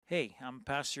Hey, I'm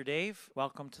Pastor Dave.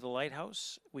 Welcome to the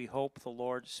Lighthouse. We hope the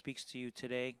Lord speaks to you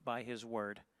today by His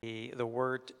Word. The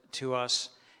Word to us.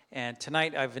 And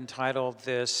tonight I've entitled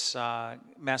this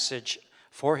message,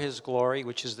 For His Glory,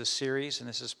 which is the series, and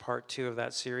this is part 2 of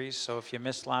that series. So if you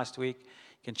missed last week,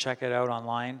 you can check it out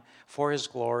online. For His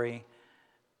Glory,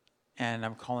 and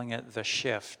I'm calling it The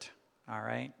Shift. All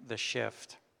right? The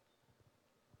Shift.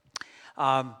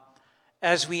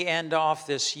 As we end off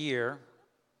this year,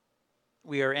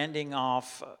 we are ending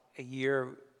off a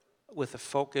year with a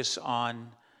focus on,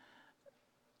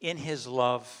 in His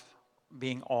love,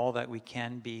 being all that we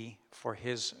can be for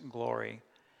His glory.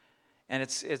 And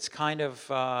it's kind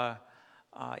of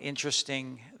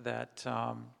interesting that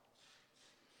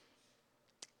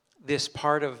this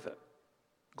part of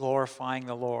glorifying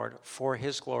the Lord for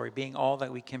His glory, being all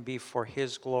that we can be for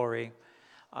His glory,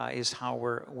 is how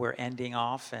we're ending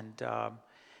off. And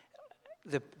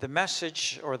the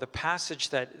message or the passage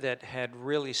that had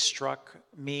really struck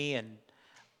me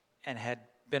and had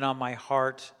been on my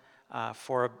heart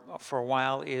for a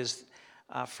while is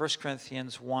 1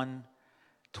 Corinthians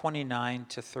 1:29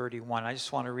 to 31. I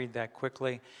just want to read that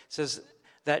quickly. It says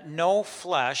that no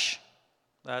flesh,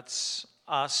 that's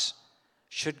us,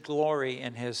 should glory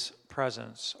in His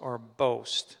presence or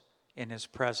boast in His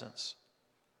presence.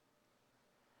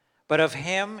 But of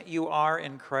Him you are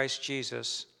in Christ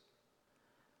Jesus,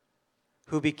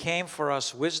 who became for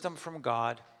us wisdom from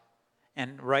God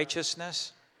and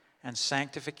righteousness and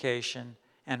sanctification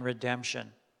and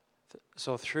redemption.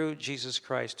 So through Jesus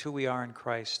Christ, who we are in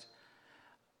Christ,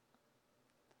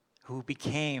 who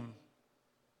became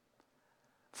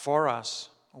for us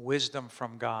wisdom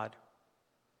from God.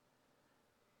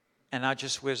 And not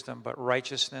just wisdom, but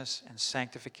righteousness and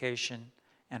sanctification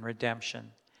and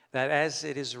redemption. That as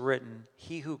it is written,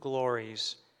 he who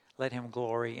glories, let him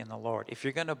glory in the Lord. If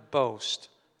you're going to boast,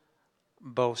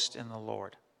 boast in the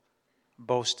Lord.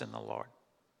 Boast in the Lord.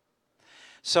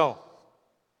 So,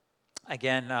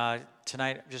 again,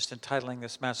 tonight I'm just entitling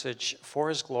this message, For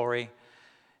His Glory,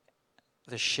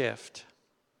 the Shift.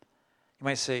 You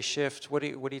might say, shift, what are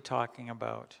you talking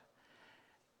about?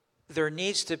 There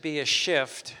needs to be a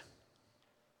shift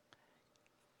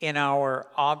in our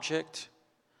object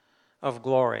of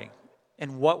glory,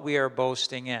 in what we are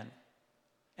boasting in.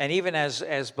 And even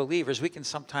as believers, we can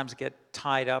sometimes get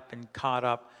tied up and caught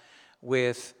up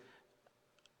with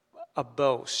a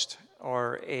boast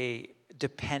or a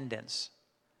dependence.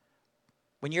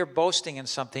 When you're boasting in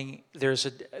something, there's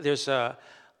a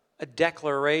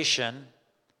declaration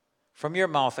from your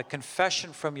mouth, a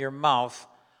confession from your mouth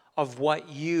of what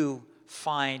you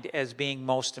find as being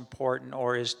most important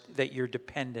or is that you're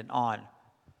dependent on.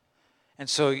 And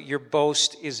so your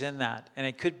boast is in that. And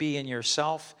it could be in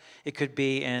yourself. It could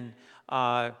be in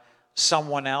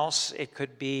someone else. It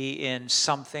could be in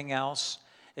something else.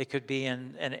 It could be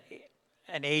in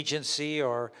an agency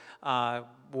or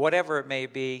whatever it may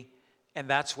be. And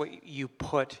that's what you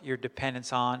put your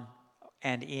dependence on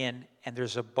and in. And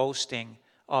there's a boasting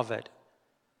of it.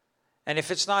 And if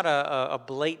it's not a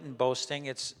blatant boasting,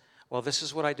 it's, well, this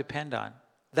is what I depend on.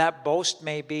 That boast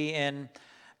may be in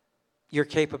your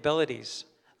capabilities.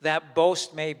 That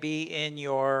boast may be in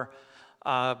your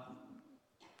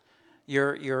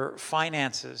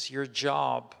finances, your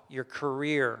job, your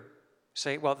career.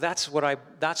 Say, well, that's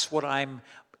what I'm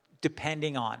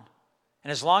depending on.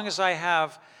 And as long as I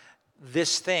have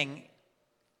this thing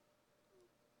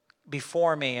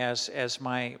before me as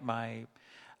my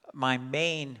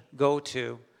main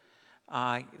go-to,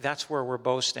 that's where we're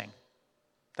boasting.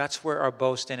 That's where our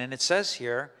boast in. And it says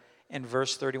here in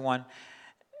verse 31,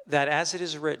 that as it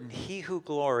is written, he who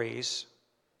glories,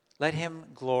 let him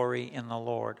glory in the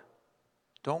Lord.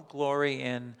 Don't glory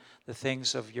in the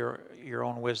things of your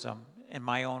own wisdom, in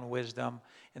my own wisdom,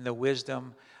 in the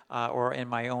wisdom or in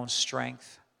my own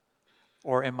strength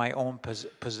or in my own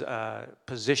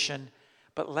position,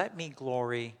 but let me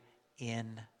glory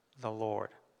in the Lord.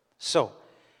 So,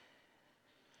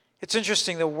 it's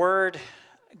interesting, the word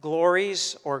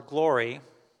glories or glory,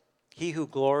 he who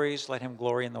glories, let him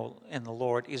glory in the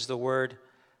Lord, is the word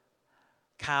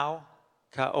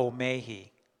kaomehi.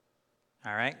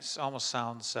 All right? It almost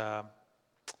sounds, I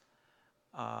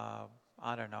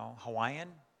don't know, Hawaiian?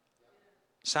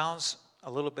 Sounds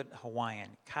a little bit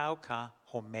Hawaiian.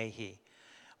 Kaomehi,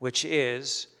 which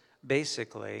is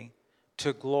basically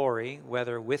to glory,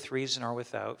 whether with reason or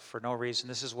without, for no reason.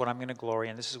 This is what I'm going to glory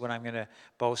in. This is what I'm going to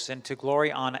boast in. To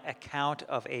glory on account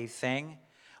of a thing,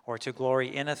 or to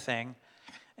glory in a thing,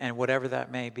 and whatever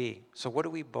that may be. So what do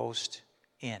we boast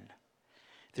in?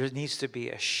 There needs to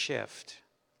be a shift.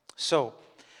 So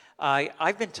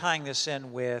I've been tying this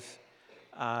in with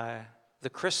the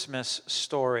Christmas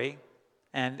story,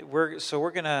 and we're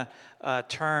going to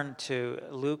turn to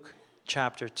Luke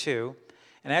chapter 2.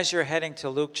 And as you're heading to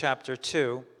Luke chapter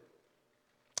 2,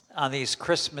 on these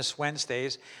Christmas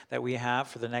Wednesdays that we have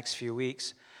for the next few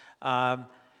weeks, we're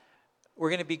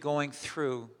going to be going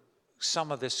through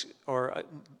some of this, or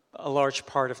a large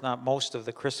part, if not most, of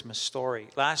the Christmas story.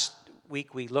 Last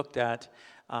week we looked at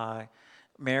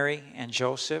Mary and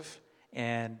Joseph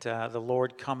and the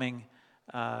Lord coming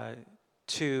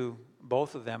to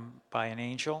both of them by an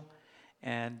angel.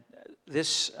 And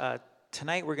this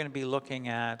tonight we're going to be looking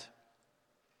at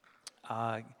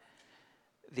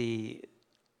the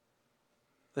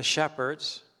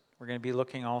shepherds. We're going to be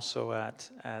looking also at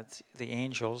the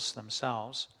angels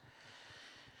themselves.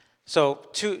 So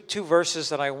two verses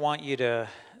that I want you to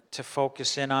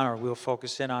focus in on, or we'll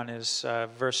focus in on, is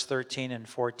verse 13 and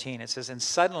 14. It says, "And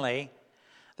suddenly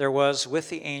there was with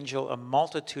the angel a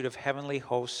multitude of heavenly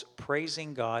hosts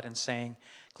praising God and saying,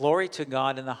 'Glory to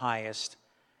God in the highest,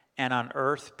 and on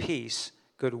earth peace,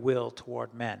 goodwill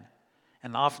toward men.'"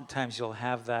 And oftentimes you'll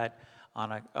have that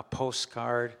on a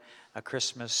postcard, a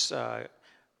Christmas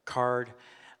card.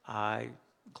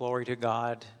 Glory to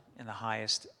God in the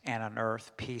highest, and on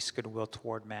earth peace, goodwill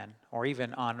toward men. Or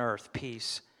even on earth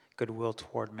peace, goodwill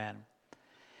toward men.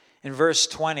 In verse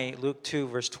 20, Luke 2,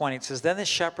 verse 20, it says, "Then the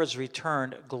shepherds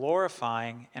returned,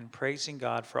 glorifying and praising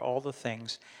God for all the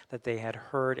things that they had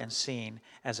heard and seen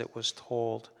as it was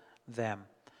told them."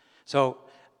 So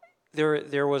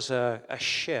there was a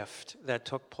shift that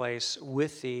took place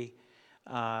with the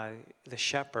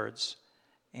shepherds,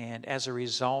 and as a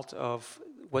result of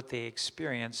what they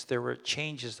experienced, there were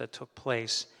changes that took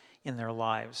place in their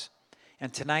lives.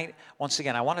 And tonight, once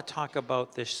again, I want to talk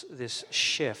about this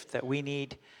shift that we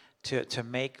need to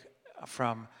make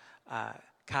from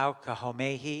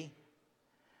kaukahomehi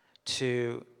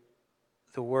to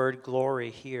the word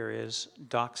glory here is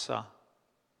doxa.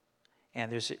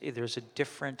 And there's a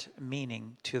different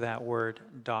meaning to that word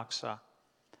doxa.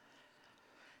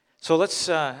 So let's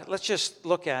just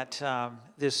look at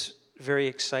this very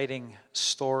exciting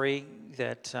story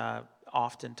that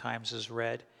oftentimes is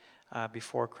read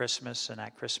before Christmas and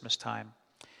at Christmas time.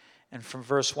 And from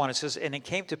verse 1 it says, "And it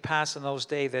came to pass in those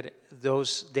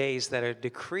days that a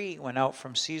decree went out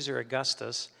from Caesar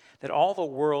Augustus that all the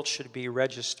world should be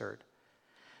registered."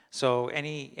 So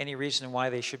any reason why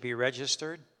they should be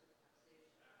registered?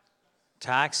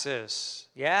 Taxes.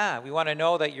 Yeah, we want to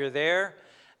know that you're there,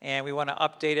 and we want to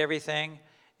update everything.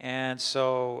 And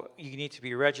so you need to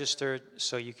be registered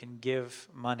so you can give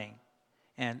money.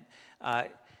 And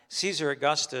Caesar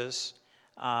Augustus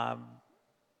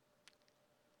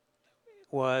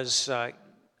was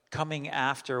coming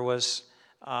after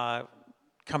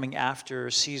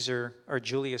Caesar, or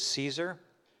Julius Caesar.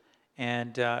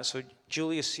 And so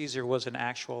Julius Caesar was an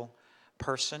actual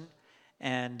person.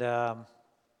 And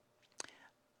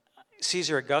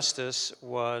Caesar Augustus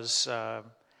was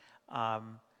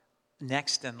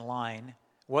next in line.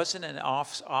 Wasn't an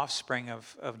offspring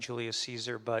of Julius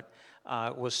Caesar, but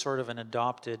was sort of an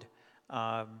adopted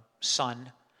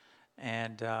son.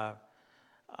 And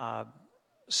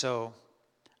so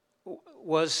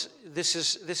this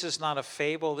is not a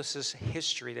fable. This is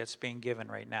history that's being given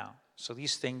right now. So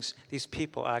these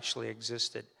people actually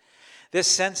existed. This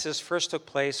census first took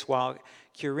place while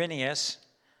Quirinius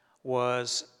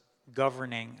was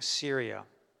governing Syria.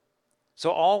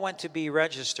 So all went to be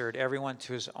registered, everyone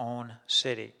to his own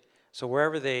city. So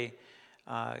wherever they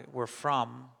were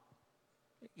from,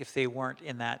 if they weren't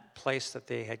in that place that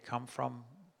they had come from,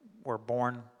 were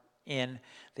born in,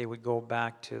 they would go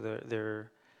back to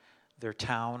their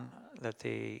town that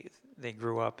they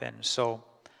grew up in. So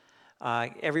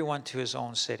everyone to his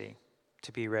own city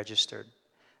to be registered.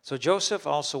 So Joseph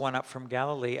also went up from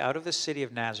Galilee out of the city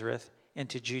of Nazareth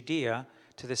into Judea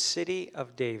to the city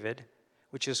of David,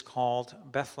 which is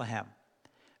called Bethlehem,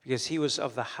 because he was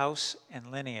of the house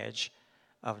and lineage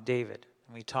of David.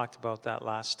 And we talked about that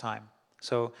last time.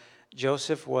 So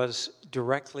Joseph was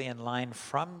directly in line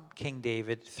from King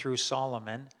David through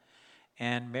Solomon,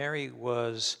 and Mary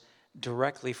was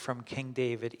directly from King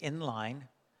David in line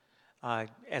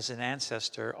as an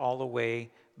ancestor all the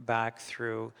way back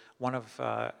through one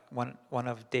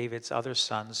of David's other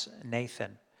sons,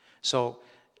 Nathan. So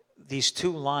these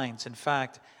two lines, in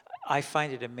fact, I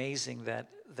find it amazing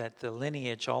that the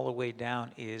lineage all the way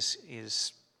down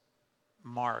is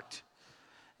marked.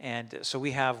 And so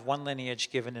we have one lineage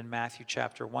given in Matthew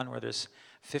chapter 1 where there's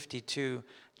 52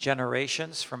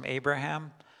 generations from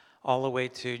Abraham all the way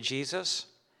to Jesus.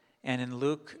 And in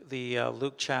Luke,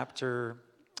 Luke chapter,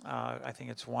 I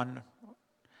think it's 1,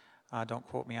 don't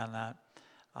quote me on that,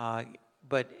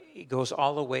 but it goes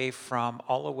all the way from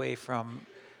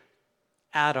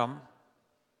Adam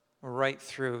right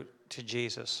through to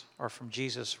Jesus, or from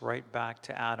Jesus right back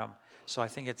to Adam. So I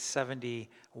think it's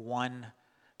 71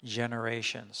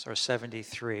 generations, or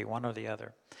 73, one or the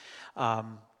other.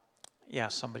 Yeah,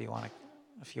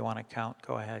 if you want to count,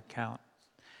 go ahead, count.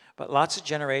 But lots of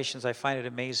generations. I find it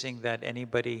amazing that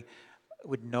anybody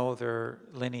would know their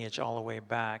lineage all the way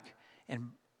back. And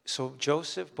so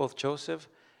both Joseph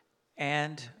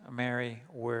and Mary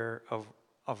were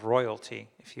of royalty,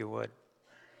 if you would.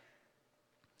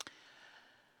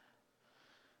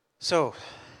 So,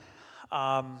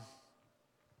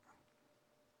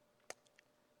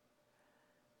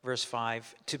 verse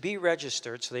 5, to be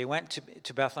registered, so they went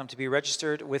to Bethlehem to be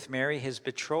registered with Mary, his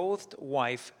betrothed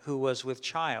wife, who was with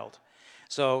child.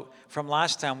 So from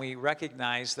last time, we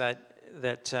recognized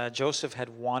that Joseph had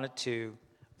wanted to,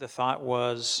 the thought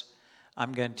was,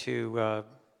 I'm going to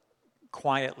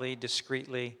quietly,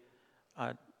 discreetly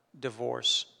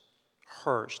divorce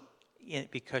her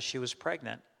because she was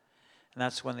pregnant. And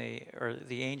that's when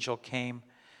the angel came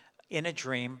in a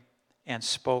dream and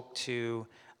spoke to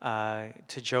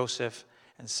Joseph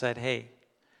and said, "Hey,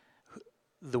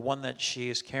 the one that she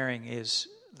is carrying is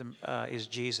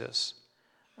Jesus,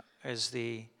 is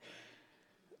the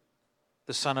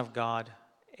Son of God,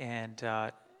 and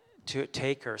to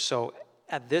take her." So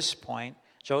at this point,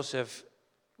 Joseph,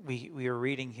 we are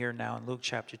reading here now in Luke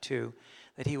chapter 2,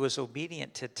 that he was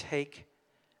obedient to take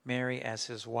Mary as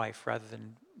his wife rather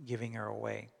than giving her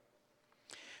away.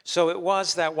 So it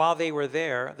was that while they were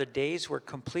there, the days were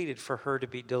completed for her to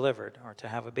be delivered, or to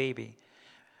have a baby,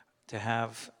 to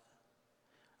have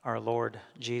our Lord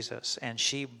Jesus. And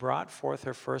she brought forth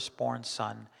her firstborn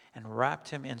son and wrapped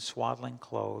him in swaddling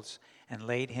clothes and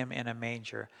laid him in a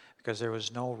manger, because there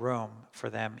was no room for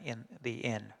them in the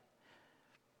inn.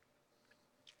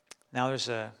 Now there's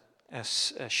a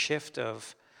shift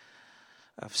of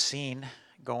scene,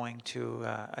 going to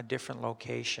a different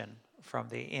location from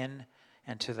the inn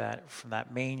and from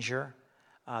that manger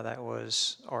that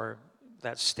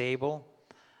stable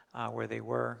where they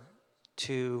were,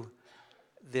 to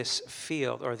this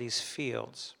field, or these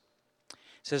fields. It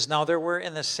says, now there were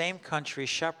in the same country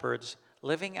shepherds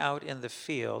living out in the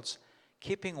fields,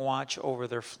 keeping watch over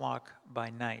their flock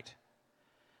by night.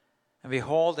 And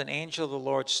behold, an angel of the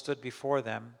Lord stood before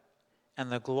them,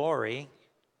 and the glory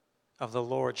of the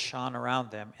Lord shone around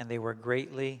them, and they were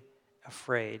greatly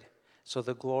afraid. So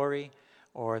the glory,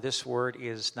 or this word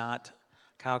is not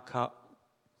kauka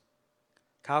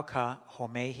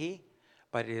homehi,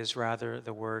 but it is rather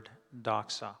the word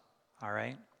doxa. All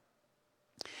right?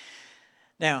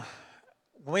 Now,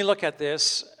 when we look at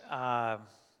this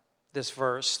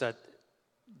verse, that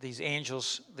these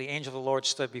angels, the angel of the Lord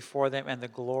stood before them, and the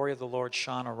glory of the Lord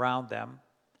shone around them,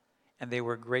 and they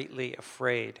were greatly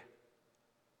afraid.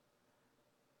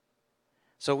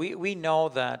 So we know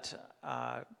that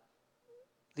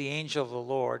the angel of the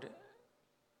Lord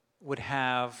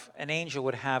an angel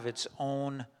would have its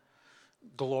own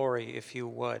glory, if you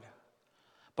would.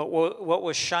 But what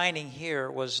was shining here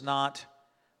was not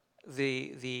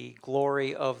the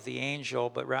glory of the angel,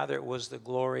 but rather it was the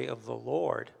glory of the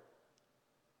Lord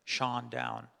shone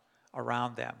down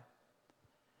around them.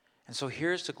 And so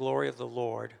here's the glory of the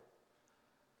Lord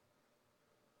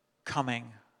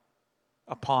coming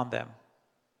upon them.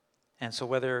 And so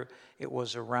whether it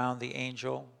was around the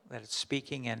angel that it's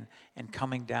speaking and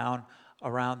coming down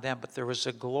around them, but there was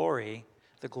a glory,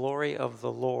 the glory of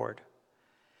the Lord.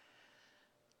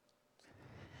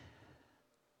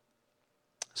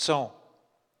 So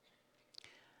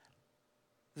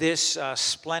this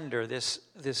splendor,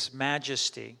 this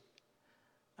majesty,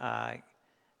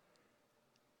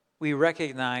 we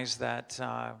recognize that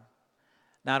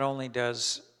not only do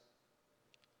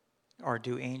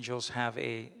angels have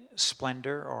a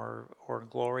splendor or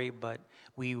glory, but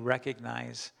we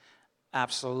recognize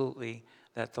absolutely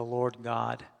that the Lord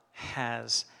God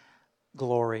has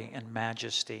glory and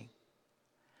majesty.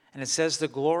 And it says the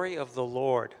glory of the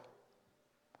Lord.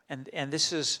 And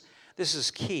this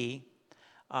is key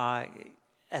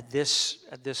at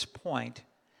this point,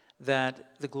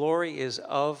 that the glory is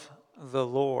of the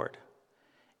Lord.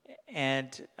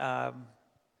 And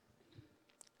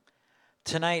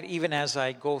tonight, even as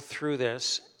I go through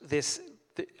this,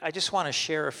 I just want to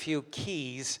share a few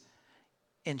keys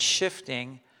in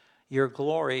shifting your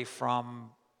glory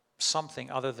from something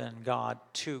other than God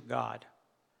to God.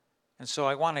 And so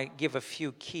I want to give a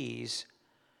few keys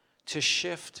to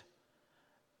shift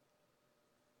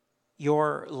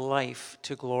your life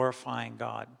to glorifying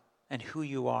God. and who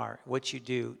you are, what you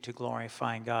do to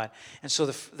glorifying God. And so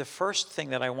the first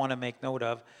thing that I want to make note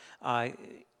of,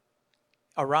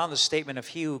 around the statement of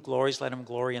he who glories, let him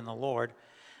glory in the Lord,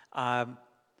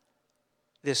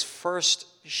 this first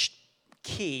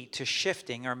key to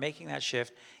shifting or making that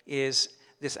shift is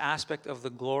this aspect of the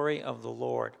glory of the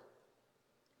Lord.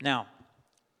 Now,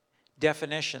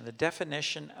 the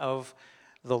definition of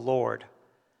the Lord.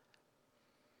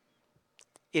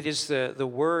 It is the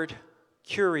word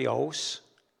kurios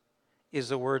is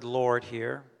the word Lord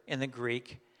here in the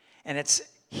Greek, and it's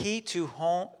he to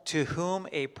whom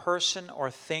a person or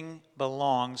thing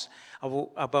belongs,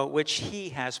 about which he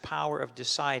has power of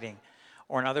deciding,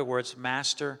 or in other words,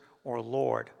 master or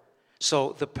Lord.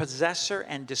 So the possessor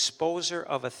and disposer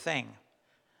of a thing,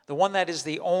 the one that is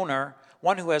the owner,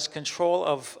 one who has control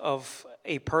of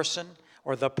a person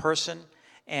or the person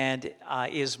and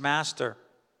is master.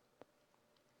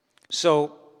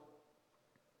 So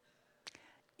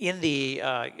in the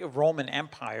Roman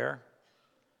Empire,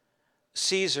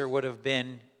 Caesar would have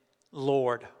been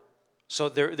Lord. So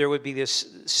there would be this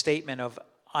statement of,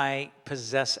 I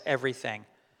possess everything.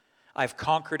 I've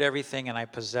conquered everything and I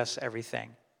possess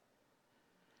everything.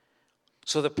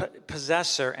 So the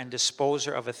possessor and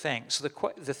disposer of a thing. So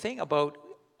the thing about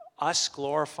us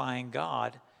glorifying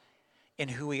God in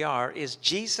who we are is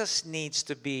Jesus needs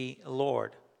to be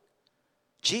Lord.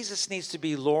 Jesus needs to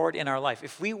be Lord in our life.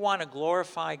 If we want to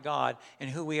glorify God in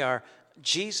who we are,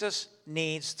 Jesus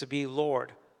needs to be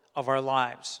Lord of our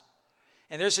lives.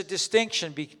 And there's a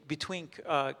distinction between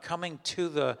coming to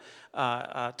the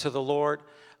Lord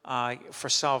for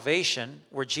salvation,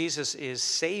 where Jesus is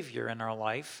Savior in our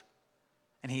life,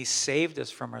 and He saved us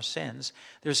from our sins.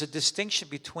 There's a distinction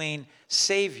between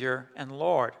Savior and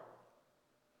Lord.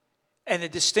 And the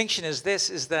distinction is this,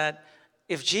 is that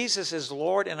if Jesus is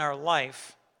Lord in our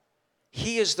life,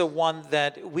 He is the one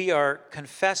that we are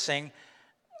confessing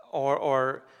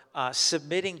or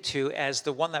submitting to as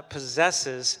the one that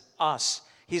possesses us.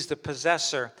 He's the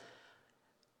possessor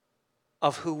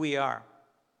of who we are.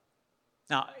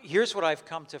 Now, here's what I've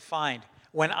come to find.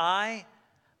 When I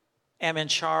am in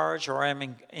charge or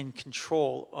am in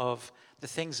control of the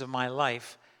things of my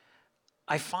life,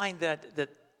 I find that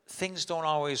things don't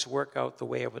always work out the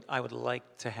way I would like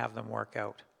to have them work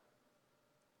out.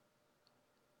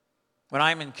 When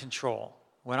I'm in control,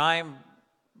 when I'm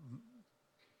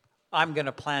going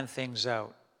to plan things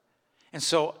out. And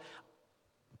so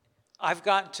I've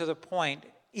gotten to the point,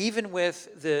 even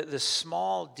with the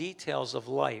small details of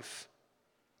life,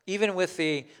 even with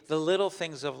the little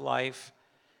things of life,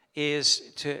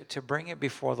 is to bring it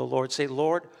before the Lord. Say,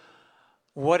 Lord,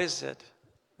 what is it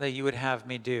that you would have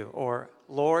me do? Or,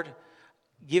 Lord,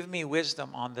 give me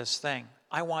wisdom on this thing.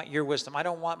 I want your wisdom. I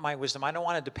don't want my wisdom. I don't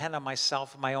want to depend on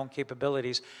myself and my own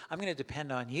capabilities. I'm going to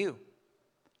depend on you.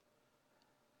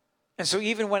 And so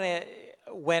even when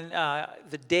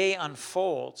the day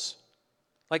unfolds,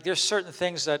 like there's certain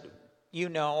things that you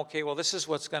know, okay, well, this is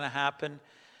what's going to happen.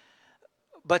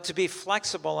 But to be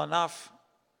flexible enough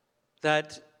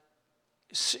that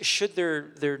should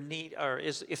there need, or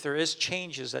if there is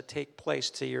changes that take place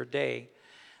to your day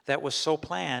that was so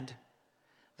planned,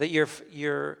 that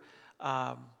you're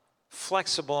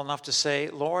flexible enough to say,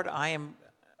 Lord, I am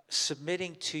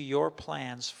submitting to your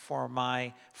plans for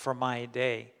my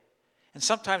day. And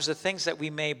sometimes the things that we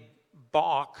may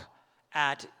balk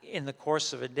at in the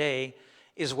course of a day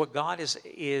is what God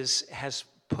has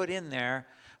put in there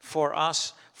for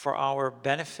us, for our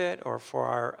benefit, or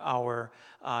for our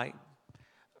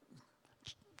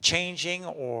changing,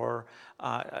 or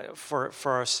for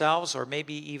ourselves, or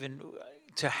maybe even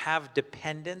to have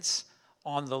dependence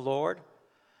on the Lord.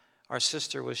 Our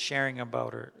sister was sharing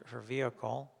about her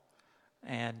vehicle,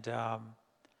 and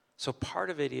so part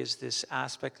of it is this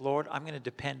aspect, Lord, I'm going to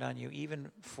depend on you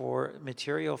even for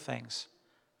material things.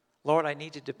 Lord, I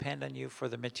need to depend on you for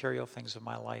the material things of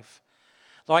my life.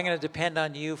 Lord, I'm going to depend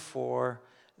on you for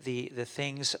the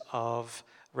things of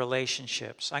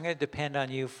relationships. I'm going to depend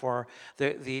on you for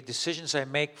the decisions I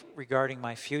make regarding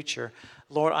my future.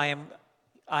 Lord, I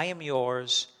am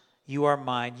yours. You are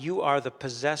mine. You are the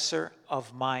possessor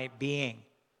of my being.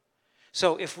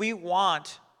 So if we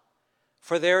want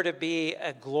for there to be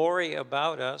a glory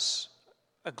about us,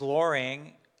 a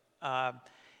glorying,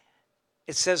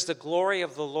 it says the glory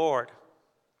of the Lord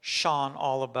shone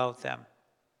all about them.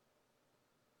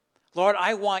 Lord,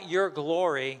 I want your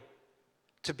glory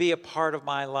to be a part of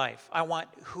my life. I want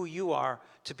who you are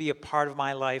to be a part of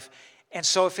my life. And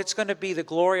so if it's going to be the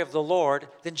glory of the Lord,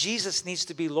 then Jesus needs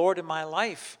to be Lord in my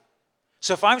life.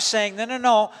 So if I'm saying, no, no,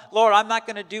 no, Lord, I'm not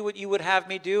going to do what you would have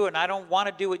me do, and I don't want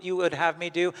to do what you would have me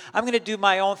do. I'm going to do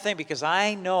my own thing because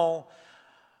I know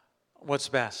what's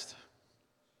best.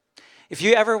 If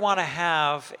you ever want to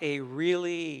have a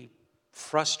really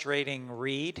frustrating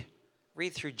read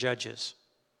through Judges.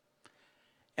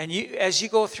 And as you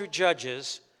go through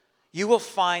Judges, you will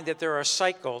find that there are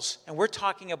cycles, and we're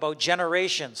talking about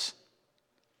generations,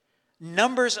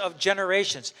 numbers of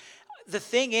generations. The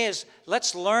thing is,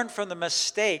 let's learn from the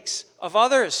mistakes of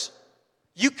others.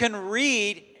 You can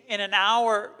read in an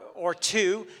hour or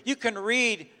two, you can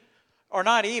read, or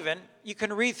not even, you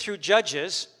can read through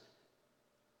Judges,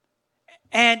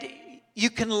 and you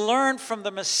can learn from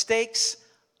the mistakes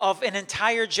of an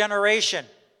entire generation,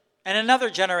 and another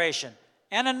generation,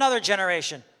 and another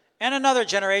generation, and another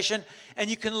generation, and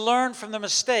you can learn from the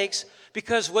mistakes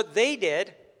because what they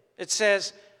did, it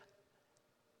says,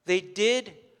 they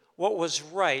did what was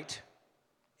right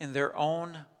in their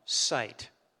own sight.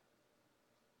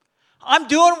 I'm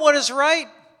doing what is right,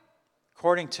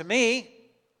 according to me.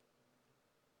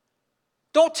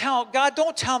 God,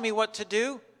 don't tell me what to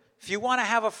do. If you want to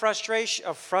have a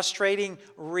frustrating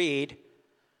read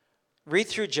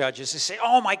through Judges and say,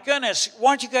 oh my goodness,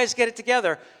 why don't you guys get it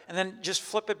together? And then just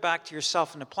flip it back to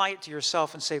yourself and apply it to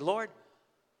yourself and say, Lord,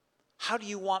 how do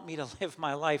you want me to live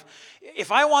my life?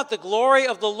 If I want the glory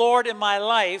of the Lord in my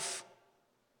life,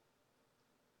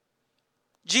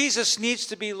 Jesus needs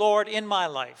to be Lord in my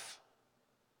life.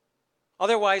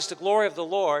 Otherwise, the glory of the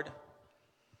Lord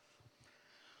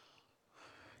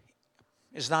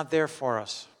is not there for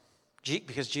us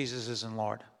because Jesus isn't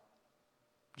Lord.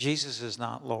 Jesus is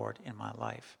not Lord in my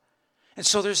life. And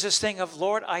so there's this thing of,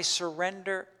 Lord, I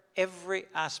surrender every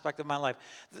aspect of my life.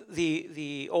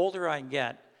 The older I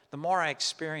get, the more I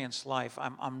experience life,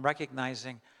 I'm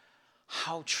recognizing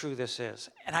how true this is.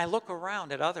 And I look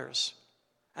around at others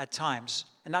at times,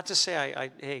 and not to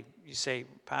say, hey, you say,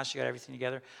 Pastor, you got everything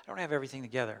together. I don't have everything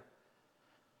together.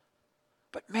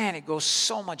 But man, it goes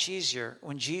so much easier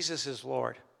when Jesus is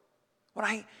Lord.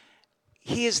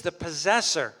 He is the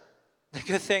possessor. The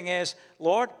good thing is,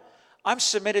 Lord, I'm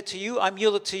submitted to you. I'm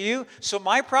yielded to you. So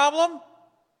my problem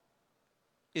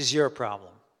is your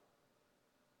problem.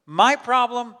 My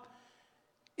problem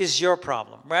is your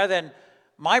problem. Rather than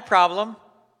my problem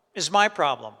is my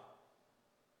problem.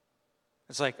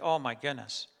 It's like, oh my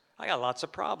goodness, I got lots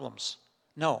of problems.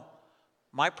 No,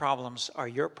 my problems are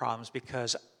your problems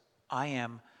because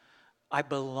I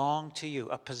belong to you.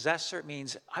 A possessor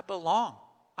means I belong.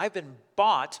 I've been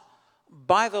bought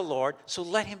by the Lord, so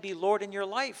let him be Lord in your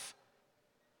life.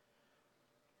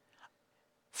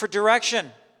 For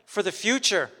direction, for the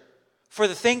future, for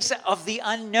the things of the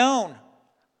unknown.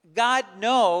 God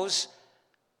knows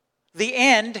the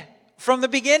end from the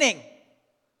beginning.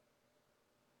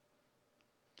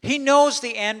 He knows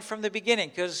the end from the beginning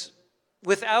because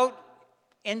without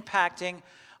impacting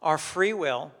our free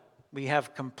will, we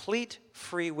have complete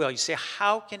free will. You say,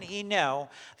 how can he know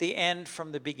the end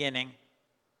from the beginning?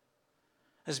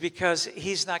 It's because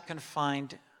he's not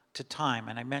confined to time.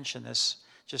 And I mentioned this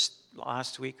just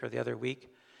last week or the other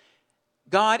week.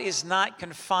 God is not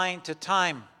confined to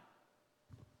time.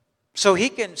 So he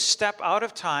can step out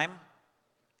of time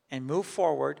and move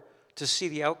forward to see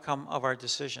the outcome of our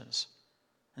decisions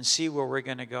and see where we're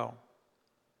going to go.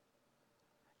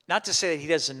 Not to say that he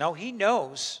doesn't know. He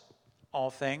knows all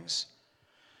things.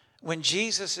 When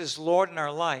Jesus is Lord in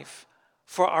our life,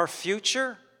 for our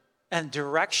future and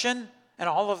direction and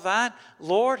all of that,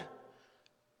 Lord,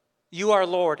 you are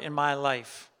Lord in my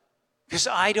life. Because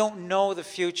I don't know the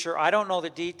future. I don't know the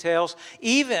details.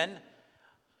 Even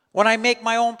when I make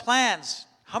my own plans.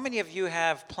 How many of you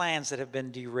have plans that have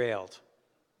been derailed?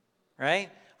 Right?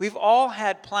 We've all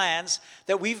had plans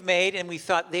that we've made and we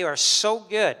thought they are so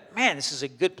good. Man, this is a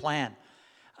good plan.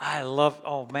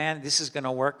 Oh man, this is going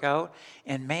to work out.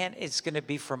 And man, it's going to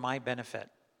be for my benefit.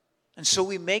 And so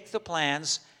we make the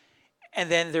plans and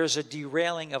then there's a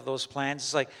derailing of those plans.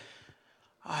 It's like,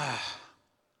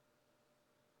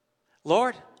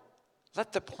 Lord,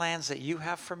 let the plans that you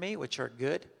have for me, which are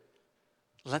good,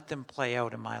 let them play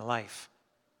out in my life.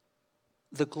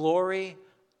 The glory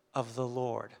of the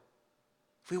Lord.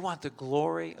 If we want the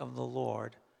glory of the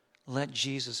Lord, let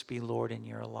Jesus be Lord in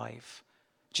your life.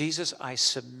 Jesus, I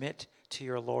submit to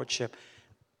your lordship.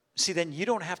 See, then you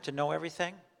don't have to know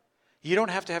everything. You don't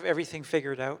have to have everything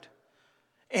figured out.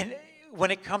 And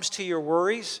when it comes to your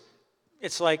worries,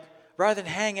 it's like, rather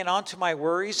than hanging on to my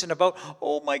worries and about,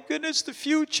 oh my goodness, the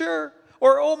future,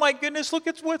 or oh my goodness, look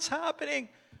at what's happening.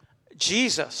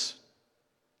 Jesus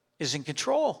is in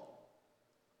control.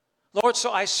 Lord,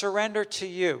 so I surrender to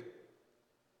you.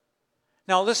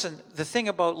 Now listen, the thing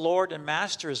about Lord and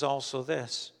Master is also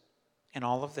this, in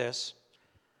all of this,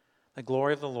 the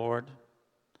glory of the Lord.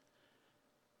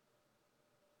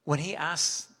 When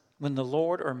the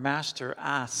Lord or Master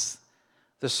asks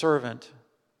the servant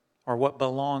or what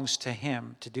belongs to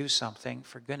him to do something,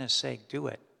 for goodness sake, do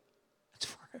it.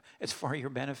 It's for your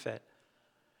benefit.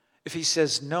 If he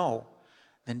says no,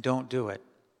 then don't do it.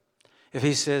 If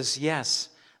he says yes,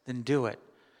 then do it.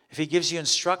 If he gives you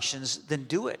instructions, then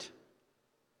do it.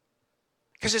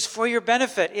 Because it's for your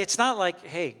benefit. It's not like,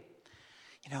 hey,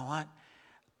 you know what?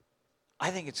 I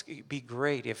think it'd be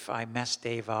great if I mess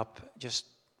Dave up. Just,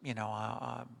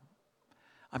 I'm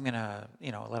going to,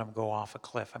 let him go off a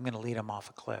cliff. I'm going to lead him off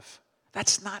a cliff.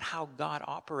 That's not how God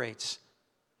operates.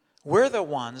 We're the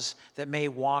ones that may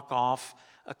walk off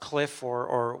a cliff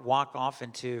or walk off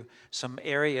into some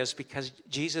areas because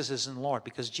Jesus isn't Lord,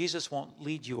 because Jesus won't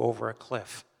lead you over a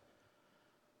cliff.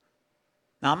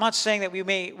 Now, I'm not saying that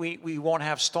we won't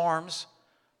have storms,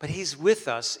 but he's with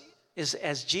us.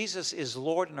 As Jesus is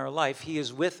Lord in our life, he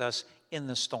is with us in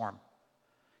the storm.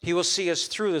 He will see us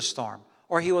through the storm,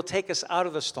 or he will take us out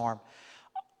of the storm.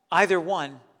 Either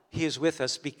one, he is with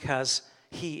us because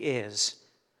he is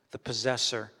the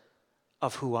possessor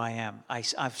of who I am.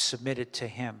 I've submitted to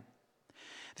him.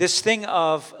 This thing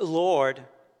of Lord,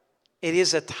 it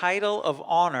is a title of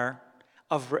honor,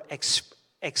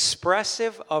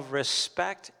 expressive of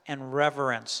respect and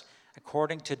reverence,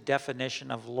 according to definition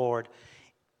of Lord.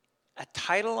 A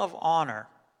title of honor,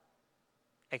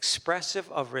 expressive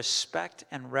of respect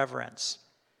and reverence.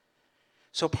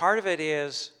 So part of it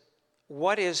is,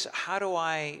 how do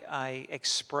I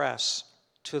express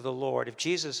to the Lord? If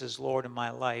Jesus is Lord in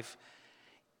my life,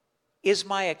 is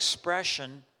my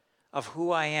expression of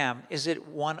who I am, is it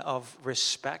one of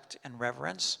respect and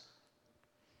reverence?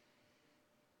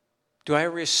 Do I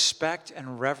respect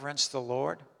and reverence the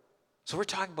Lord? So we're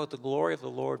talking about the glory of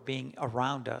the Lord being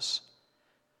around us.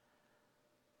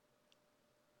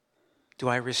 Do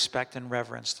I respect and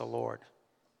reverence the Lord?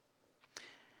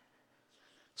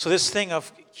 So this thing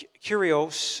of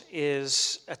Kyrios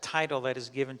is a title that is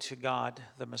given to God,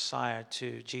 the Messiah,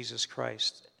 to Jesus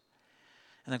Christ.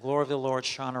 And the glory of the Lord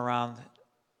shone around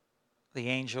the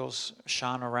angels,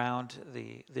 shone around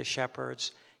the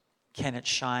shepherds. Can it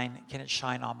shine? Can it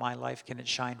shine on my life? Can it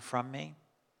shine from me?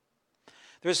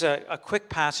 There's a quick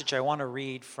passage I want to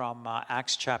read from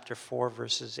Acts chapter 4,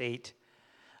 verses 8.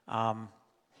 And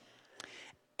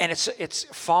it's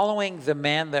following the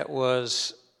man that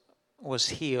was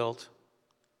healed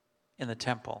in the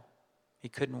temple. He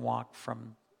couldn't walk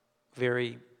from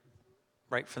the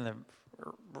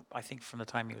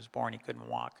time he was born, he couldn't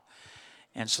walk.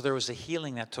 And so there was a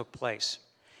healing that took place.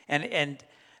 And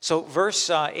so verse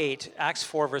 8, Acts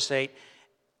 4, verse 8,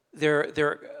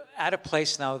 they're at a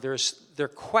place now, they're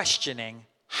questioning,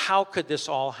 how could this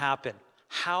all happen?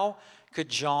 How could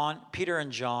Peter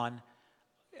and John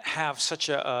have such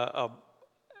a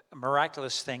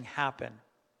miraculous thing happen?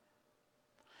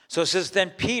 So it says, then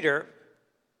Peter,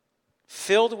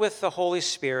 filled with the Holy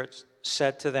Spirit,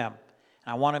 said to them,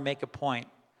 and I want to make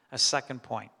a second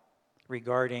point,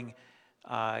 regarding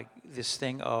this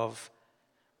thing of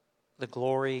the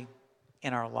glory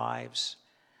in our lives,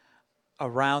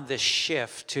 around this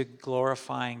shift to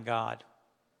glorifying God.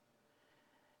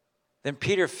 Then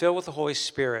Peter, filled with the Holy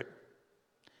Spirit,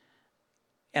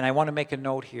 and I want to make a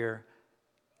note here,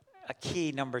 a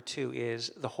key number 2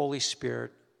 is the Holy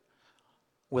Spirit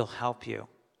will help you.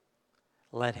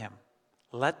 Let him.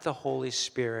 Let the Holy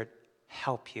Spirit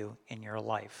help you in your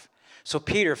life. So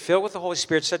Peter, filled with the Holy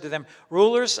Spirit, said to them,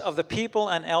 rulers of the people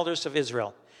and elders of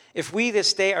Israel, if we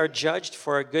this day are judged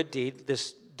for a good deed,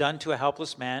 this done to a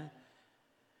helpless man,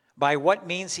 by what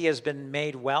means he has been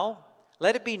made well,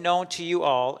 let it be known to you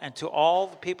all and to all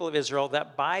the people of Israel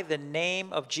that by the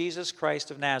name of Jesus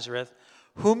Christ of Nazareth,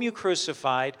 whom you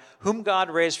crucified, whom God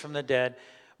raised from the dead,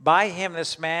 by him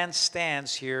this man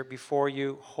stands here before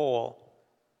you whole.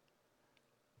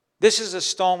 This is a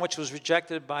stone which was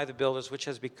rejected by the builders, which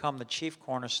has become the chief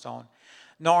cornerstone.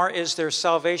 Nor is there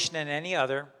salvation in any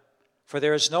other, for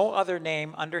there is no other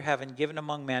name under heaven given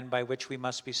among men by which we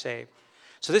must be saved.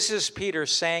 So this is Peter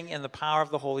saying in the power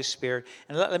of the Holy Spirit.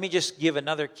 And let me just give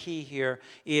another key here,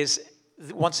 is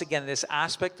once again this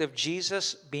aspect of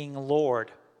Jesus being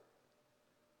Lord.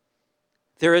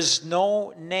 There is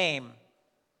no name,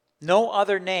 no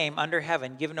other name under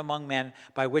heaven given among men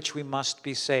by which we must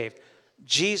be saved.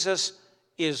 Jesus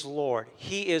is Lord.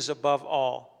 He is above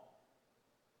all.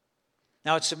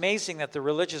 Now it's amazing that the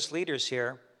religious leaders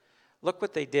here, look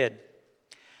what they did.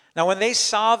 Now when they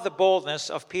saw the boldness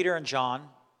of Peter and John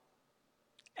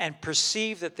and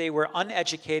perceived that they were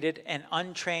uneducated and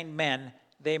untrained men,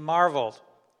 they marveled.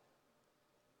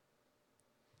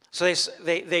 So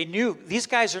they knew these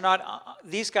guys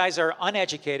are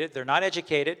uneducated. They're not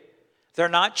educated. They're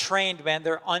not trained men.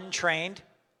 They're untrained.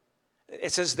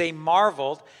 It says they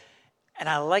marveled. And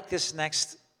I like this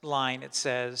next line. It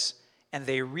says, and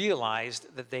they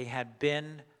realized that they had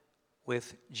been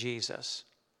with Jesus.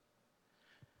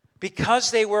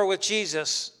 Because they were with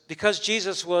Jesus, because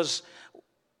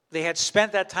they had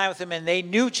spent that time with him and they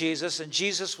knew Jesus and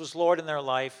Jesus was Lord in their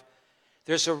life,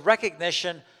 there's a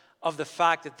recognition of the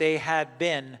fact that they had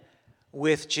been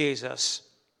with Jesus.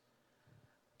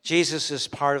 Jesus is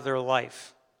part of their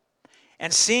life.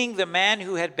 And seeing the man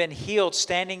who had been healed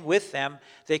standing with them,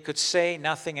 they could say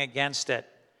nothing against it.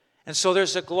 And so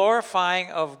there's a glorifying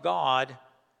of God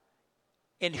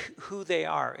in who they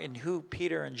are, in who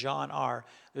Peter and John are.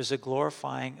 There's a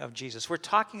glorifying of Jesus. We're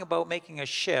talking about making a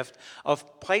shift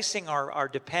of placing our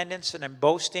dependence and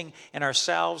boasting in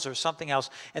ourselves or something else.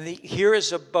 And here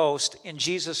is a boast in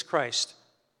Jesus Christ.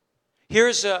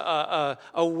 Here's a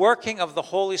working of the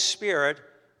Holy Spirit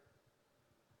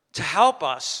to help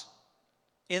us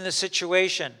in the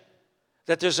situation,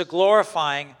 that there's a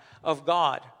glorifying of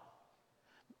God.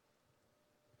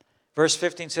 Verse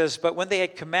 15 says, but when they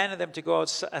had commanded them to go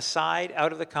aside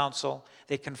out of the council,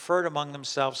 they conferred among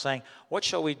themselves, saying, what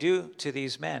shall we do to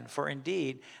these men? For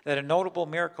indeed, that a notable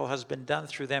miracle has been done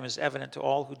through them is evident to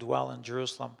all who dwell in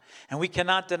Jerusalem. And we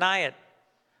cannot deny it.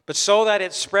 But so that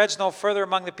it spreads no further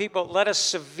among the people, let us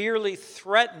severely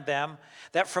threaten them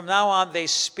that from now on they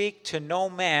speak to no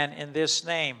man in this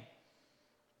name.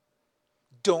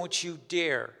 Don't you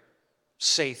dare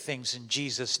say things in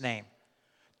Jesus' name.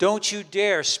 Don't you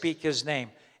dare speak his name.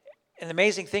 And the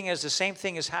amazing thing is the same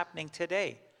thing is happening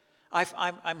today.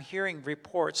 I'm hearing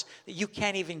reports that you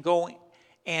can't even go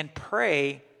and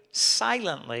pray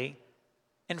silently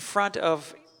in front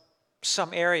of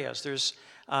some areas. There's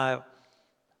some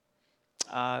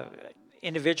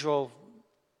individuals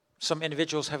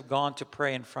have gone to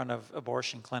pray in front of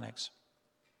abortion clinics.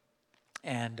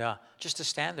 And just to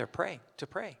stand there, to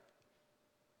pray.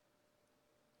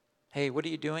 Hey, what are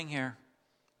you doing here?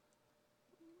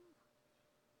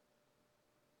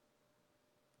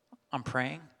 I'm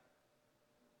praying.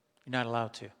 You're not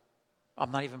allowed to. I'm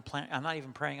not even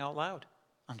praying out loud.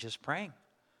 I'm just praying.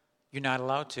 You're not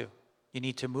allowed to. You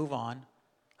need to move on.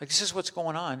 Like, this is what's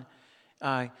going on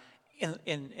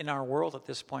in our world at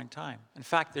this point in time. In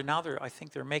fact, I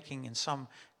think they're making, in some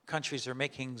countries, they're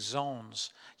making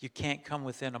zones. You can't come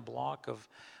within a block of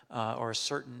or a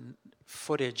certain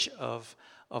footage of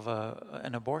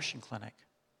an abortion clinic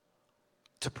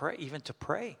to pray, even to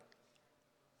pray.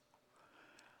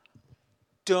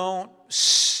 Don't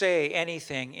say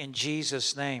anything in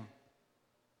Jesus' name.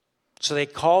 So they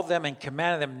called them and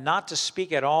commanded them not to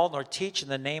speak at all nor teach in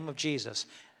the name of Jesus.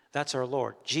 That's our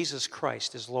Lord. Jesus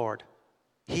Christ is Lord.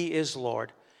 He is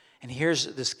Lord. And here's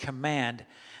this command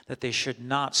that they should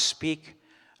not speak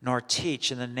nor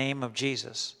teach in the name of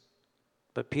Jesus.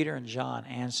 But Peter and John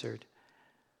answered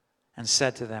and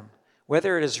said to them,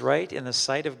 whether it is right in the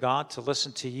sight of God to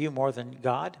listen to you more than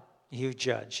God, you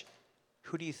judge.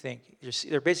 Who do you think?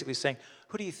 They're basically saying,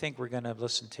 who do you think we're going to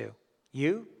listen to?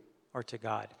 You or to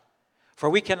God? For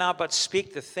we cannot but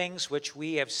speak the things which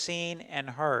we have seen and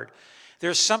heard.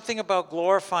 There's something about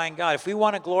glorifying God. If we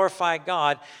want to glorify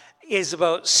God, it is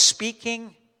about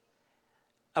speaking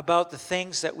about the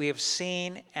things that we have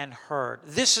seen and heard.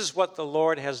 This is what the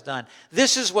Lord has done.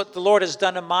 This is what the Lord has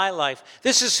done in my life.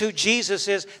 This is who Jesus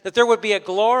is, that there would be a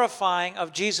glorifying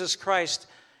of Jesus Christ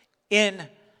in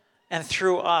and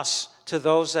through us to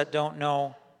those that don't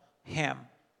know him.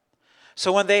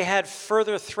 So when they had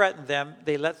further threatened them,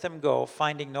 they let them go,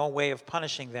 finding no way of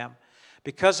punishing them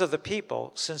because of the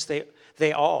people, since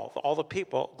all the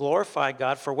people glorified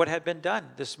God for what had been done.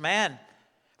 This man,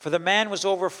 for the man was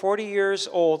over 40 years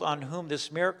old on whom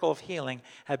this miracle of healing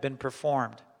had been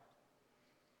performed.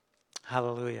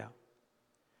 Hallelujah.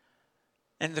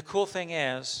 And the cool thing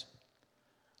is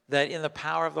that in the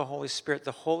power of the Holy Spirit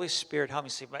help me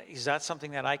see, is that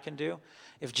something that I can do?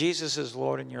 If Jesus is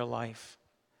Lord in your life,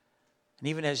 and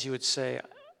even as you would say,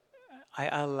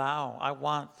 I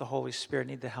want the Holy Spirit,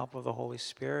 need the help of the Holy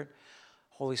Spirit.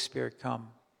 Holy Spirit, come,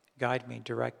 guide me,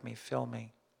 direct me, fill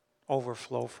me,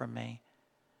 overflow from me,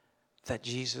 that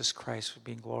Jesus Christ would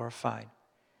be glorified.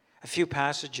 A few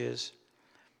passages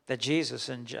that Jesus,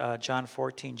 in John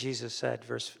 14, Jesus said,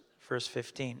 verse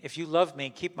 15, if you love me,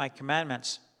 keep my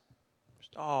commandments.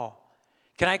 Oh,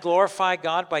 can I glorify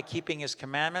God by keeping his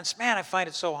commandments? Man, I find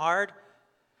it so hard.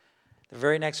 The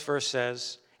very next verse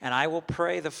says, and I will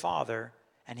pray the Father,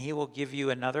 and he will give you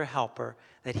another helper,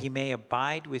 that he may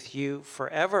abide with you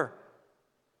forever.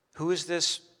 Who is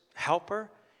this helper?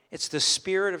 It's the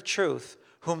Spirit of truth,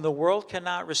 whom the world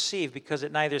cannot receive because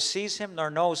it neither sees him nor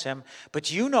knows him.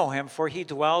 But you know him, for he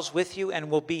dwells with you and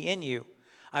will be in you.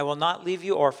 I will not leave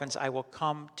you orphans. I will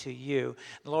come to you.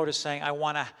 The Lord is saying, I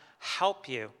want to help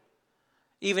you,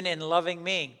 even in loving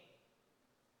me.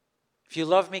 If you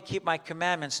love me, keep my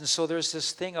commandments. And so there's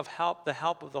this thing of help, the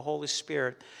help of the Holy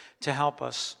Spirit to help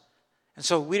us. And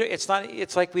so it's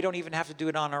like we don't even have to do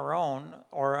it on our own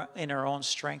or in our own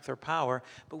strength or power,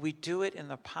 but we do it in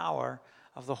the power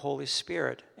of the Holy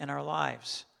Spirit in our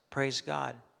lives. Praise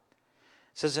God.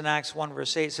 It says in Acts 1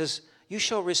 verse 8, it says, you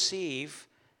shall receive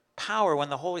power when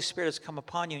the Holy Spirit has come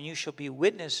upon you, and you shall be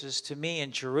witnesses to me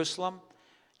in Jerusalem,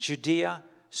 Judea,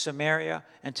 Samaria,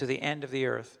 and to the end of the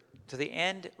earth. To the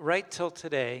end, right till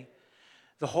today,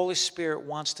 the Holy Spirit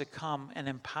wants to come and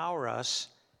empower us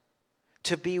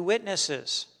to be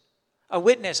witnesses. A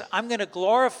witness, I'm going to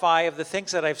glorify of the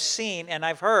things that I've seen and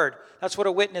I've heard. That's what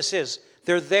a witness is.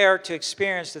 They're there to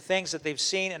experience the things that they've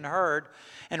seen and heard.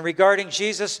 And regarding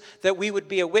Jesus, that we would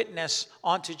be a witness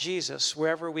unto Jesus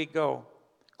wherever we go,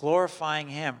 glorifying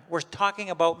him. We're talking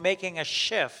about making a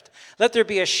shift. Let there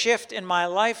be a shift in my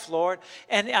life, Lord.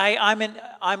 And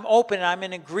I'm open, I'm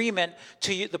in agreement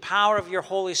to you, the power of your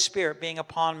Holy Spirit being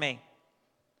upon me.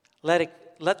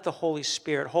 Let the Holy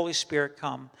Spirit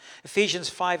come. Ephesians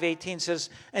 5:18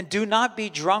 says, and do not be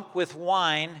drunk with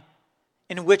wine,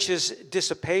 in which is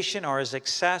dissipation or is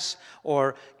excess,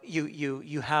 or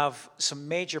you have some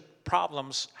major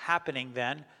problems happening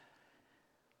then.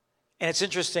 And it's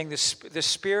interesting, the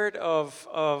spirit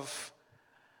of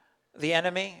the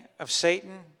enemy, of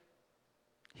Satan,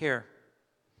 here,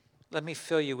 let me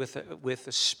fill you with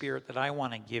the spirit that I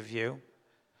want to give you.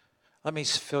 Let me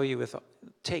fill you with,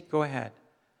 go ahead.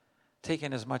 Take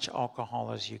in as much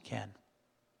alcohol as you can.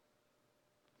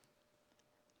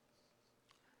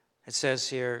 It says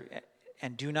here,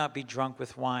 and do not be drunk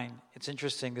with wine. It's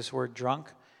interesting, this word drunk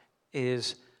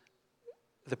is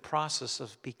the process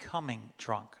of becoming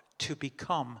drunk, to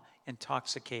become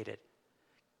intoxicated.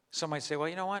 Some might say, well,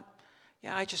 you know what?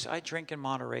 Yeah, I drink in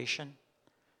moderation.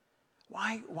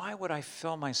 Why would I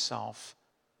fill myself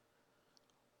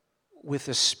with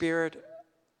the spirit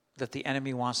that the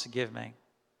enemy wants to give me?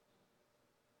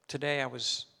 Today I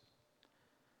was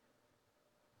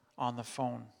on the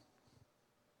phone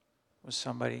with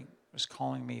somebody who was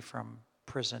calling me from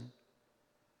prison.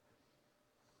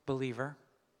 Believer,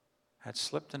 had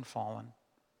slipped and fallen.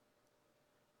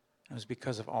 It was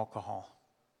because of alcohol.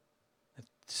 The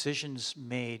decisions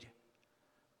made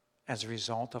as a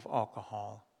result of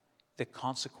alcohol, the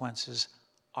consequences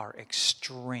are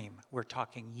extreme. We're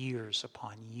talking years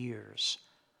upon years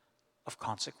of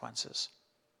consequences.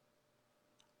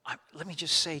 Let me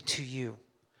just say to you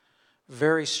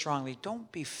very strongly,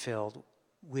 don't be filled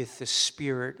with the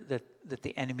spirit that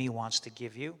the enemy wants to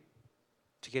give you,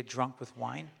 to get drunk with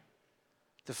wine.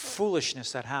 The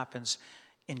foolishness that happens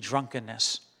in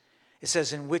drunkenness. It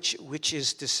says in which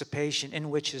is dissipation.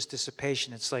 In which is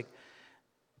dissipation. It's like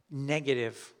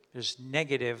negative. There's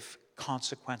negative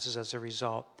consequences as a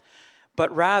result.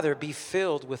 But rather be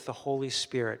filled with the Holy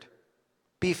Spirit.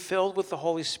 Be filled with the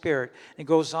Holy Spirit. It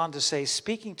goes on to say,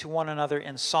 speaking to one another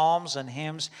in psalms and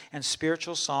hymns and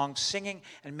spiritual songs, singing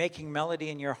and making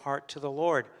melody in your heart to the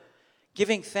Lord,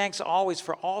 giving thanks always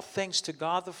for all things to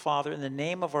God the Father in the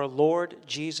name of our Lord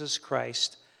Jesus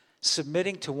Christ,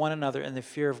 submitting to one another in the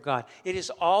fear of God. It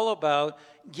is all about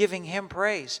giving him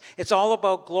praise. It's all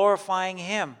about glorifying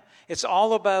him. It's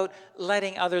all about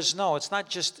letting others know. It's not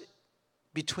just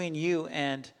between you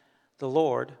and the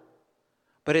Lord,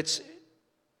 but it's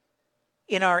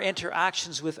in our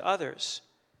interactions with others.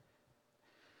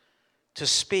 To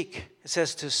speak, it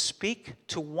says to speak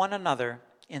to one another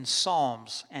in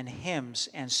psalms and hymns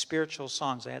and spiritual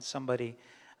songs. I had somebody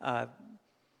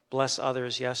bless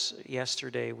others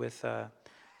yesterday with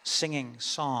singing a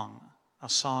song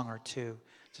or two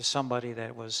to somebody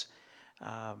that was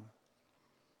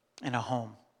in a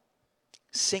home.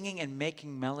 Singing and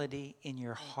making melody in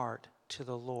your heart to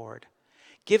the Lord.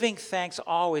 Giving thanks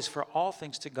always for all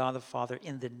things to God the Father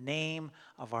in the name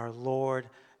of our Lord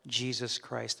Jesus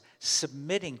Christ.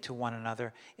 Submitting to one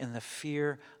another in the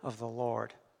fear of the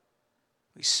Lord.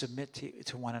 We submit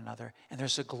to one another. And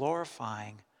there's a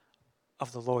glorifying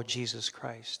of the Lord Jesus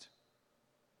Christ.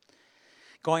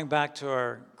 Going back to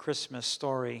our Christmas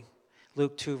story,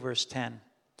 Luke 2 verse 10.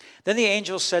 Then the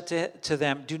angel said to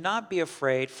them, do not be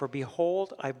afraid, for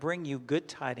behold, I bring you good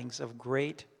tidings of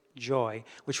great joy,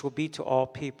 which will be to all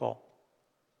people.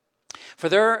 For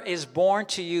there is born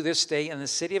to you this day in the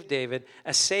city of David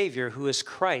a Savior who is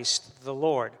Christ the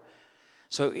Lord.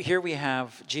 So here we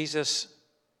have Jesus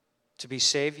to be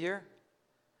Savior,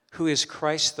 who is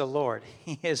Christ the Lord.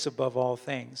 He is above all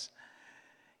things.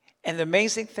 And the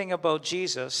amazing thing about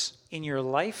Jesus in your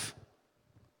life,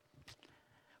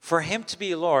 for him to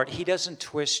be Lord, he doesn't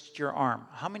twist your arm.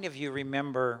 How many of you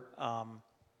remember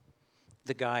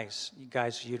the guys? You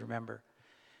guys, you'd remember.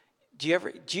 Do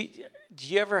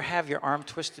you ever have your arm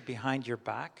twisted behind your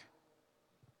back?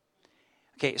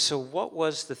 Okay, so what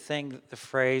was the thing, the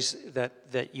phrase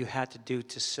that you had to do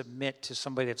to submit to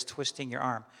somebody that's twisting your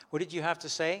arm? What did you have to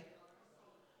say?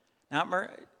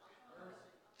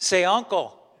 Say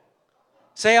uncle.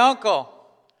 Say uncle.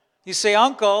 You say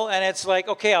uncle, and it's like,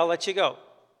 okay, I'll let you go.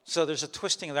 So there's a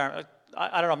twisting of the arm.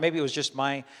 I don't know, maybe it was just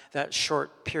that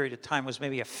short period of time was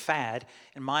maybe a fad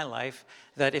in my life,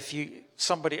 that if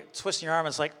somebody twisting your arm,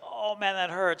 it's like, oh man,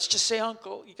 that hurts. Just say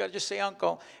uncle. You got to just say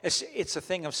uncle. It's a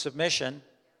thing of submission.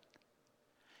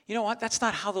 You know what? That's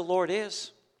not how the Lord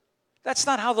is. That's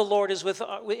not how the Lord is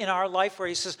in our life, where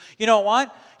he says, you know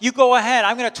what? You go ahead.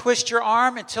 I'm going to twist your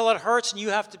arm until it hurts, and you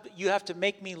have to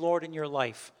make me Lord in your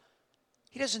life.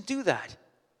 He doesn't do that.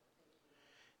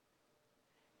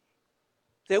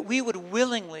 That we would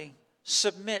willingly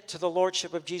submit to the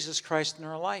Lordship of Jesus Christ in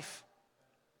our life.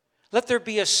 Let there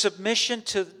be a submission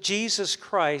to Jesus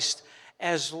Christ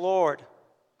as Lord.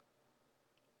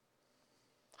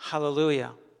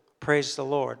 Hallelujah. Praise the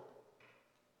Lord.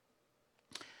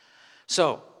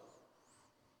 So,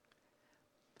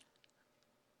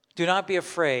 do not be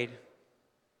afraid,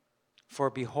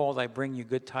 for behold, I bring you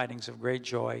good tidings of great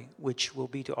joy, which will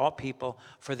be to all people.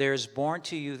 For there is born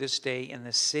to you this day in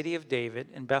the city of David,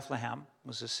 in Bethlehem,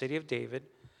 was the city of David,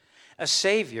 a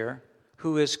Savior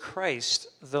who is Christ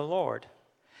the Lord.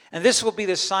 And this will be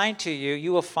the sign to you.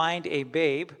 You will find a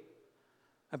baby,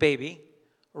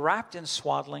 wrapped in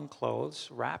swaddling clothes,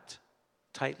 wrapped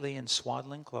tightly in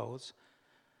swaddling clothes,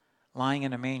 lying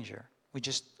in a manger.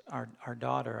 Our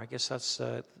daughter, I guess that's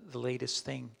the latest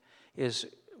thing, is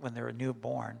when they're a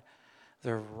newborn,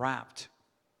 they're wrapped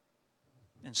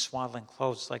in swaddling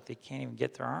clothes, like they can't even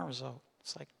get their arms out.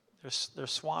 It's like they're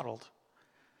swaddled.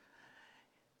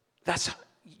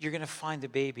 You're going to find the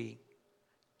baby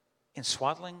in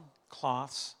swaddling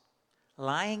cloths,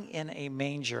 lying in a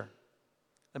manger.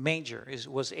 The manger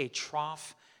was a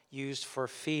trough used for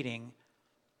feeding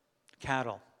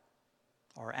cattle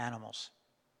or animals.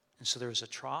 And so there was a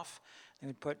trough. They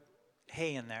would put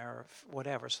hay in there or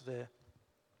whatever so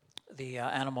the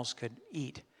animals could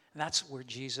eat. And that's where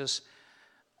Jesus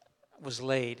was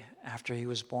laid after he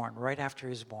was born, right after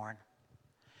he was born.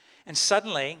 And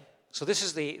suddenly, so this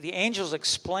is the angels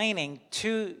explaining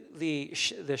to the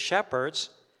shepherds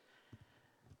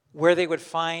where they would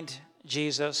find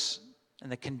Jesus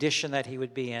and the condition that he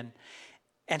would be in.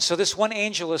 And so this one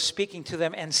angel is speaking to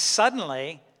them, and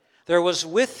suddenly there was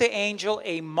with the angel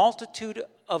a multitude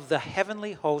of the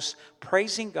heavenly hosts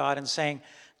praising God and saying,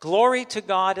 "Glory to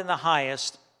God in the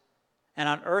highest, and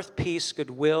on earth peace,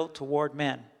 goodwill toward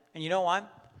men." And you know what?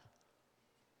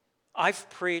 I've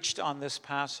preached on this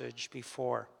passage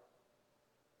before.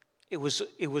 It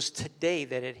was today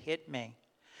that it hit me.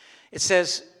 It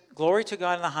says, "Glory to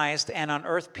God in the highest, and on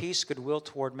earth peace, goodwill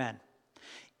toward men."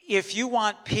 If you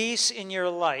want peace in your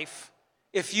life,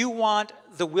 if you want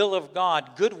the will of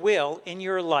God, goodwill in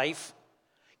your life,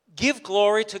 give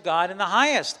glory to God in the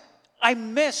highest. I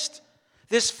missed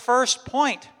this first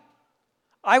point.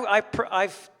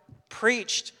 I've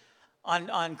preached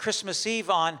on Christmas Eve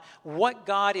on what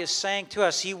God is saying to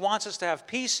us. He wants us to have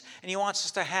peace, and he wants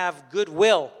us to have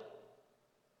goodwill.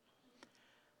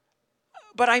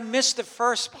 But I missed the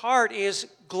first part, is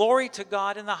glory to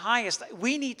God in the highest.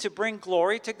 We need to bring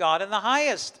glory to God in the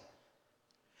highest.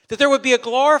 That there would be a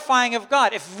glorifying of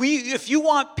God. If you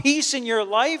want peace in your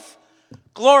life,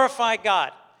 glorify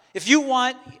God. If you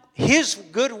want his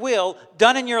goodwill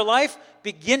done in your life,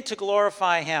 begin to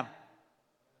glorify him.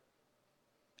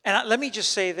 And let me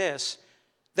just say this,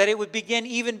 that it would begin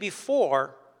even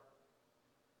before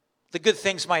the good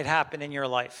things might happen in your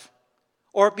life.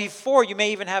 Or before you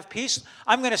may even have peace.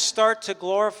 I'm going to start to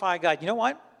glorify God. You know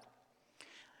what?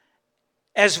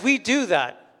 As we do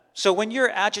that, so when you're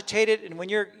agitated and when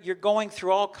you're going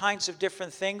through all kinds of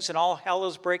different things and all hell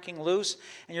is breaking loose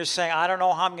and you're saying, I don't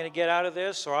know how I'm going to get out of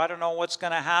this, or I don't know what's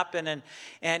going to happen.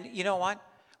 And you know what?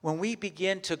 When we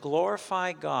begin to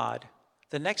glorify God,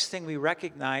 the next thing we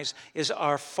recognize is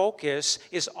our focus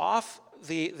is off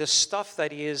the stuff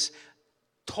that is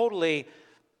totally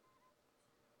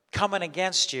coming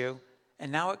against you,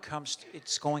 and now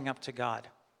it's going up to God.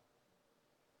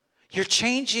 You're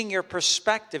changing your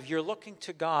perspective. You're looking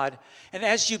to God. And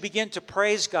as you begin to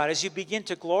praise God, as you begin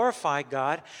to glorify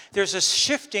God, there's a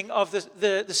shifting of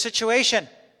the situation.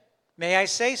 May I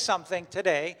say something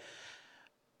today?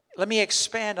 Let me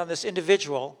expand on this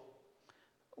individual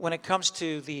when it comes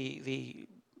to the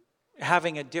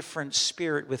having a different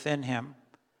spirit within him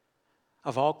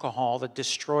of alcohol that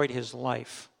destroyed his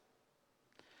life.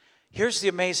 Here's the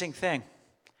amazing thing.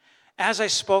 As I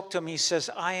spoke to him, he says,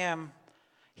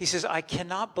 I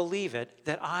cannot believe it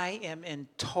that I am in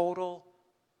total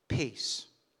peace.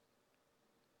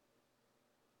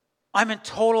 I'm in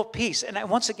total peace. And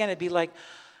once again, it'd be like,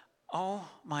 oh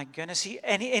my goodness.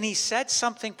 He said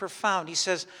something profound. He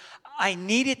says, I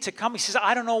needed to come. He says,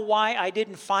 I don't know why I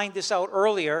didn't find this out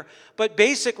earlier, but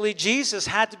basically Jesus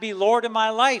had to be Lord of my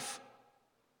life.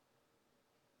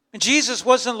 And Jesus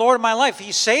wasn't Lord of my life.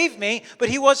 He saved me, but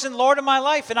he wasn't Lord of my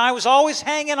life. And I was always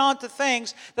hanging on to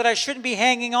things that I shouldn't be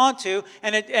hanging on to,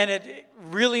 and it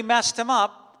really messed him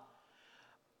up.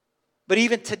 But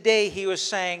even today he was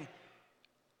saying,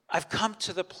 I've come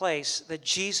to the place that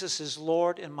Jesus is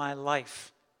Lord in my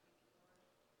life.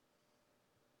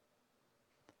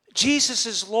 Jesus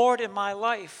is Lord in my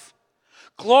life.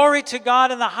 Glory to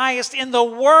God in the highest, in the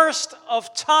worst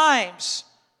of times.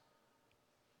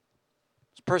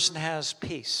 This person has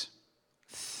peace.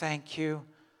 Thank you,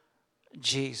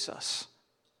 Jesus.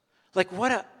 Like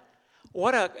what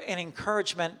an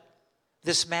encouragement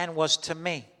this man was to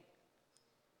me.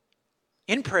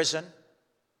 In prison,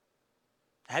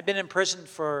 I had been in prison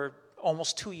for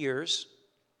almost 2 years,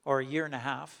 or a year and a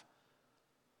half.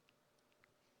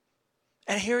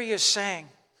 And here he is saying,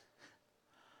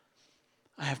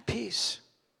 I have peace.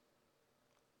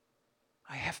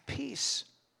 I have peace.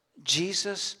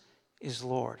 Jesus is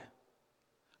Lord.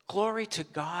 Glory to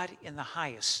God in the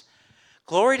highest.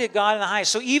 Glory to God in the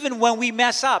highest. So even when we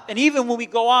mess up, and even when we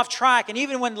go off track, and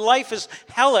even when life is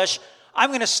hellish,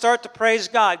 I'm going to start to praise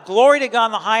God. Glory to God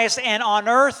in the highest, and on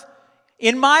earth,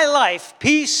 in my life,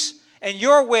 peace and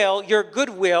your will, your good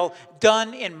will,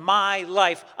 done in my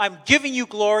life. I'm giving you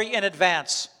glory in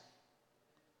advance.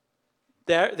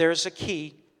 There's a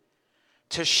key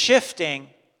to shifting,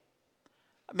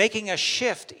 making a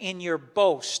shift in your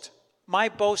boast. My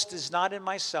boast is not in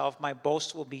myself. My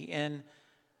boast will be in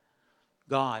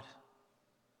God.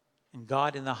 And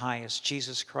God in the highest,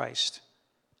 Jesus Christ.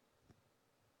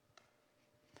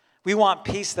 We want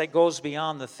peace that goes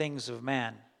beyond the things of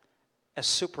man. A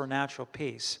supernatural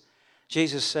peace.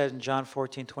 Jesus said in John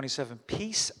 14:27,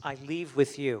 peace I leave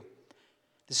with you.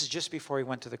 This is just before he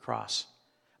went to the cross.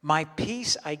 My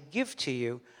peace I give to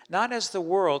you, not as the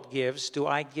world gives, do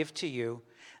I give to you.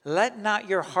 Let not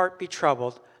your heart be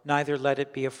troubled, neither let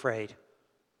it be afraid.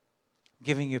 I'm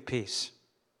giving you peace.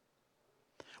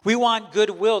 We want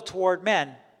goodwill toward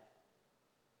men.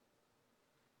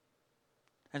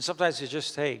 And sometimes it's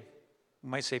just, hey, we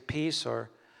might say peace or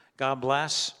God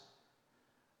bless.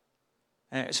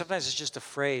 And sometimes it's just a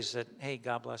phrase that, hey,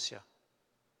 God bless you.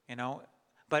 You know?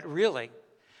 But really,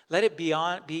 let it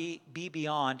be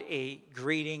beyond a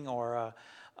greeting or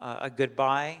a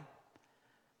goodbye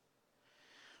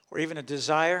or even a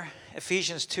desire.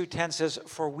 Ephesians 2:10 says,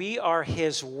 for we are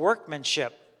his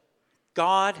workmanship.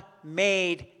 God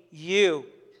made you.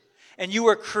 And you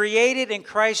were created in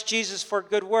Christ Jesus for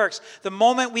good works. The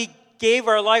moment we gave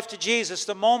our life to Jesus,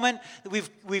 the moment that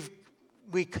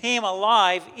we came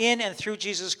alive in and through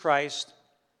Jesus Christ,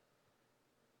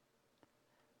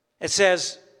 it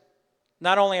says,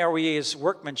 not only are we his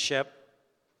workmanship,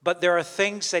 but there are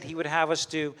things that he would have us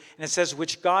do. And it says,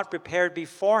 which God prepared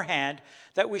beforehand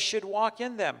that we should walk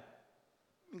in them.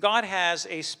 God has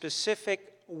a specific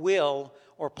will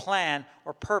or plan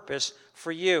or purpose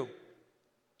for you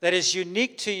that is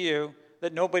unique to you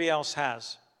that nobody else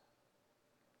has.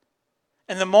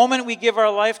 And the moment we give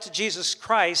our life to Jesus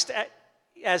Christ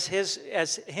as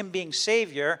him being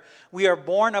Savior, we are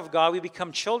born of God, we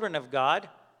become children of God,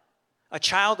 a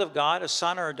child of God, a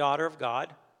son or a daughter of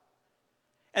God.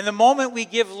 And the moment we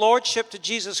give lordship to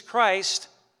Jesus Christ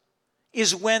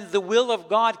is when the will of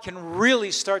God can really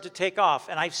start to take off.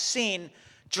 And I've seen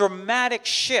dramatic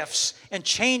shifts and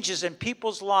changes in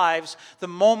people's lives the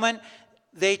moment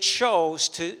they chose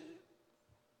to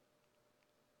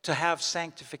have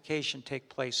sanctification take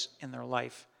place in their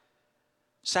life.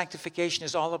 Sanctification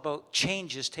is all about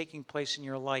changes taking place in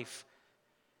your life.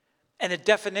 And the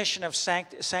definition of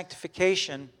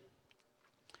sanctification,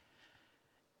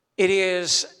 it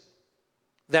is,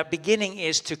 that beginning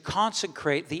is to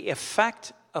consecrate, the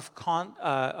effect of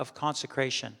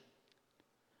consecration.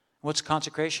 What's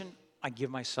consecration? I give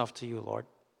myself to you, Lord.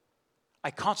 I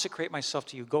consecrate myself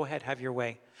to you. Go ahead, have your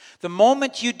way. The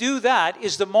moment you do that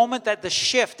is the moment that the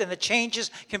shift and the changes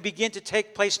can begin to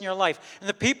take place in your life. And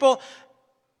the people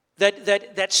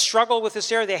that struggle with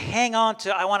this area. They hang on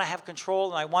to, I want to have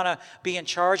control and I want to be in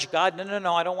charge. God,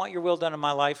 no, I don't want your will done in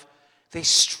my life. They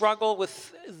struggle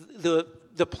with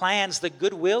the plans, the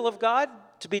good will of God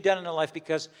to be done in their life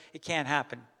because it can't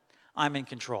happen. I'm in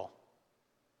control.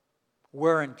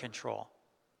 We're in control.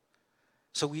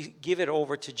 So we give it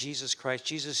over to Jesus Christ.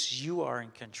 Jesus, you are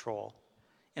in control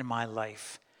in my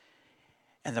life.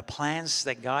 And the plans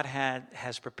that God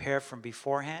has prepared from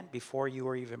beforehand, before you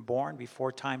were even born,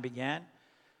 before time began,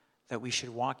 that we should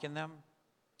walk in them,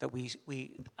 that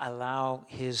we allow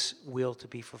his will to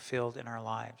be fulfilled in our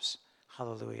lives.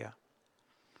 Hallelujah.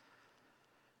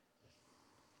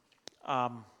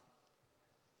 I'm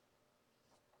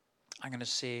going to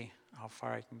see how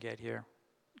far I can get here.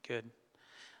 Good.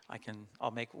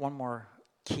 I'll make one more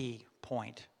key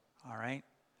point, all right?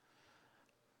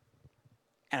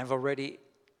 And I've already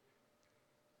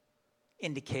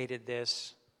indicated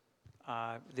this.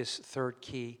 This third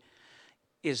key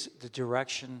is the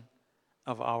direction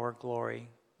of our glory.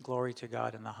 Glory to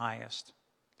God in the highest.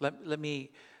 Let me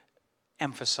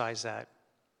emphasize that.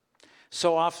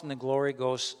 So often the glory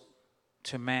goes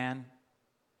to man,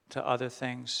 to other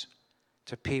things,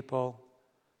 to people,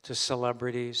 to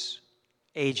celebrities,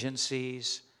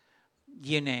 agencies,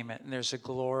 you name it. And there's a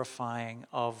glorifying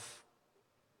of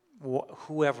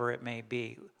whoever it may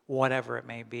be, whatever it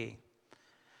may be.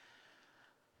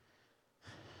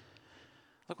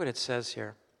 Look what it says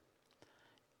here.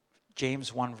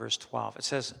 James 1 verse 12. It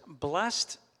says,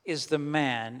 "Blessed is the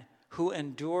man who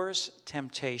endures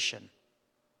temptation."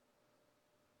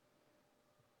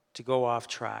 To go off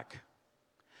track.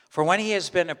 "For when he has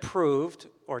been approved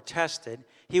or tested,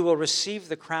 he will receive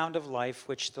the crown of life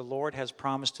which the Lord has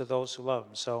promised to those who love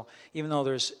him." So even though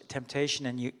there's temptation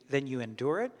and then you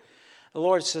endure it, the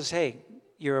Lord says, hey,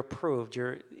 you're approved.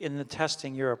 You're in the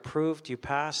testing, you're approved, you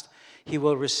passed. He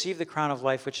will receive the crown of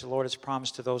life which the Lord has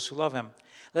promised to those who love him.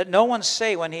 Let no one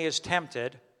say when he is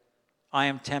tempted, I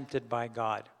am tempted by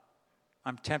God.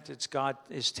 I'm tempted, God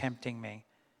is tempting me.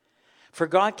 For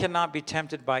God cannot be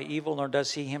tempted by evil, nor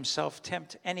does he himself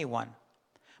tempt anyone.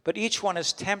 But each one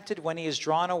is tempted when he is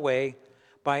drawn away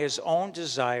by his own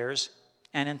desires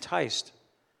and enticed.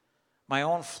 My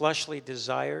own fleshly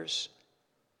desires,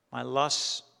 my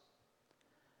lusts,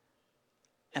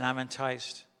 and I'm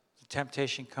enticed. The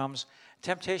temptation comes.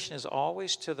 Temptation is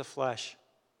always to the flesh.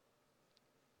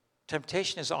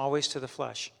 Temptation is always to the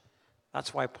flesh.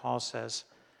 That's why Paul says,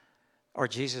 or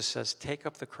Jesus says, take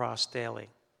up the cross daily.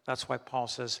 That's why Paul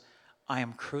says, I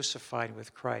am crucified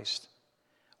with Christ.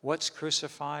 What's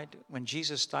crucified? When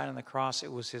Jesus died on the cross,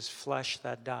 it was his flesh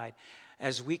that died.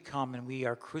 As we come and we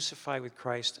are crucified with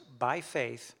Christ by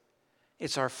faith,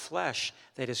 it's our flesh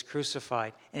that is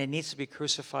crucified, and it needs to be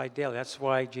crucified daily. That's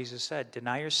why Jesus said,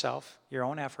 deny yourself, your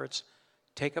own efforts,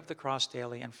 take up the cross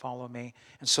daily and follow me.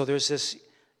 And so there's this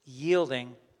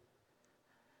yielding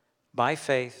by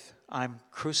faith. I'm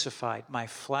crucified. My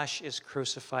flesh is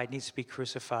crucified, needs to be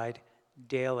crucified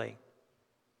daily.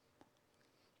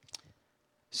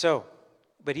 So,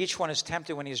 but each one is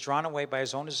tempted when he is drawn away by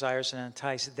his own desires and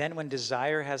enticed. Then when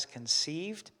desire has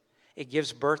conceived, it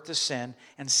gives birth to sin,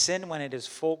 and sin, when it is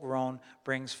full grown,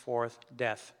 brings forth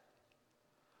death.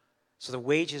 So the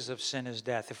wages of sin is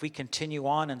death. If we continue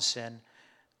on in sin,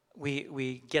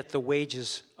 we get the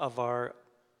wages of our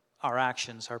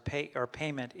actions. Our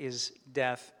payment is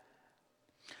death.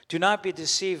 Do not be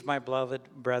deceived, my beloved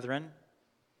brethren.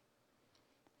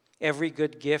 Every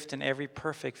good gift and every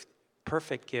perfect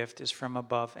gift is from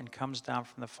above and comes down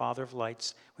from the Father of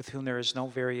lights, with whom there is no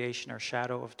variation or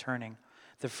shadow of turning.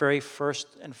 The very first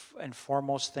and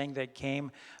foremost thing that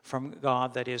came from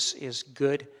God that is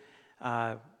good,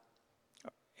 a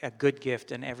good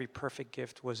gift, and every perfect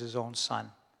gift was his own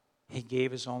Son. He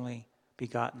gave his only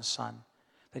begotten Son,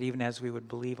 that even as we would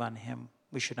believe on him,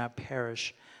 we should not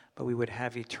perish, but we would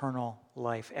have eternal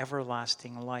life,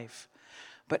 everlasting life.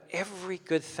 But every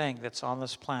good thing that's on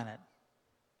this planet,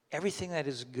 everything that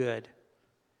is good,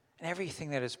 and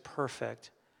everything that is perfect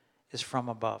is from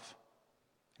above.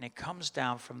 And it comes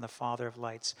down from the Father of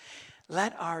lights.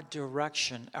 Let our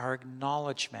direction, our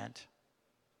acknowledgement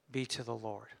be to the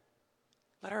Lord.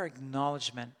 Let our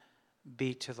acknowledgement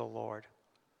be to the Lord.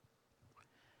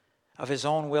 Of his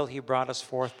own will he brought us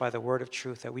forth by the word of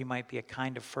truth, that we might be a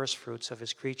kind of first fruits of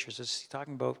his creatures. It's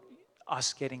talking about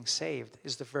us getting saved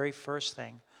is the very first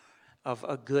thing of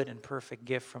a good and perfect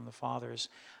gift from the Father's.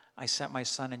 I sent my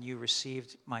Son, and you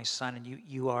received my Son, and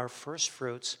you are first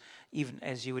fruits, even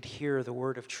as you would hear the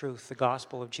word of truth, the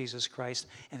gospel of Jesus Christ,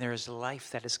 and there is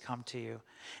life that has come to you.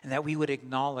 And that we would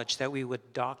acknowledge, that we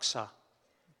would doxa,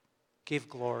 give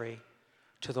glory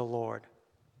to the Lord.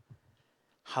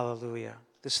 Hallelujah.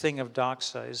 This thing of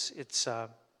doxa is,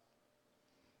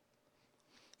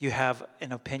 you have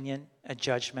an opinion, a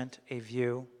judgment, a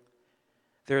view.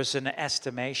 There's an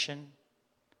estimation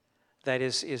that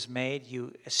is made.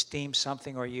 You esteem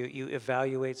something or you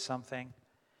evaluate something.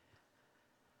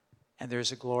 And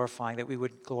there's a glorifying, that we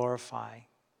would glorify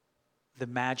the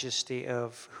majesty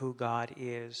of who God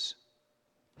is,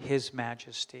 His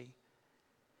majesty,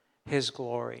 His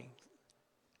glory.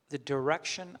 The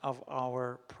direction of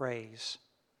our praise,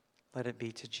 let it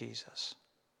be to Jesus.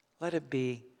 Let it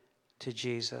be to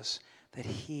Jesus, that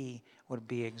He would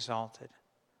be exalted.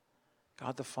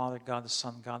 God the Father, God the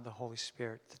Son, God the Holy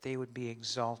Spirit, that they would be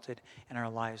exalted in our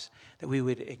lives, that we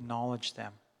would acknowledge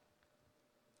them.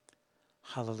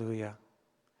 Hallelujah.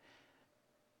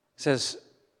 It says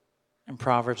in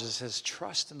Proverbs, it says,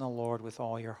 trust in the Lord with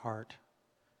all your heart.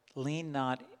 Lean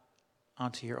not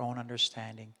onto your own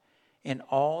understanding. In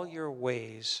all your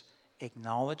ways,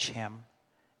 acknowledge Him,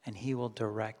 and He will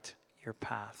direct your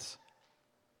paths.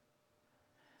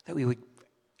 That we would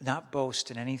not boast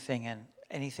in anything and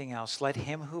anything else. Let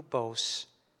him who boasts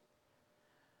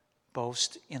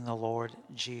boast in the Lord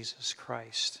Jesus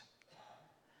Christ.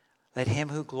 Let him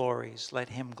who glories, let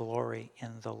him glory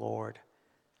in the Lord.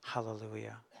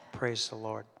 Hallelujah. Praise the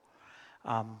Lord.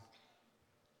 We're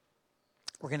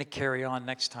going to carry on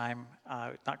next time.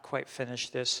 Not quite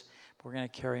finished this, but we're going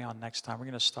to carry on next time. We're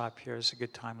going to stop here. It's a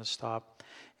good time to stop.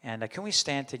 And can we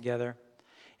stand together?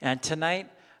 And tonight,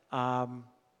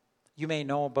 you may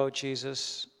know about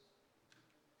Jesus.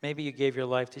 Maybe you gave your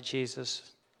life to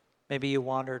Jesus. Maybe you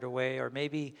wandered away, or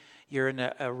maybe you're in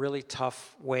a really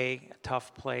tough way, a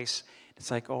tough place.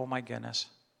 It's like, oh my goodness.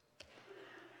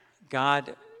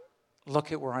 God,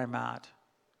 look at where I'm at.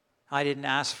 I didn't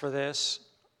ask for this,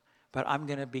 but I'm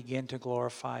going to begin to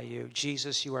glorify you.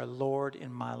 Jesus, you are Lord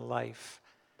in my life.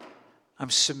 I'm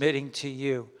submitting to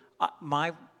you.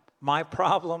 My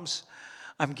problems,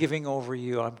 I'm giving over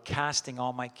you. I'm casting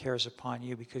all my cares upon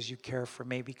you because you care for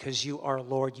me, because you are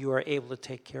Lord. You are able to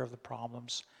take care of the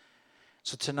problems.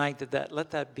 So tonight,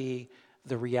 let that be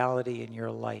the reality in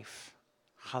your life.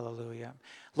 Hallelujah.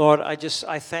 Lord,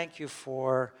 I thank you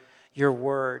for your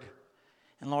word.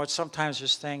 And Lord, sometimes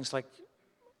there's things like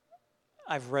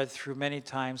I've read through many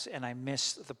times and I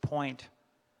missed the point.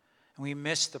 And we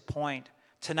missed the point.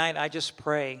 Tonight, I just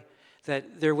pray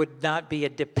that there would not be a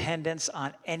dependence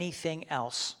on anything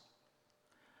else.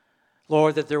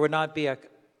 Lord, that there would not be a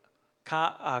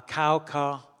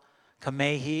kamehi,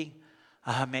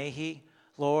 a hamehi,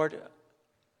 Lord,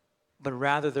 but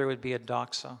rather there would be a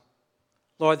doxa.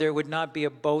 Lord, there would not be a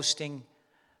boasting.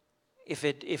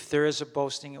 If there is a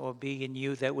boasting, it will be in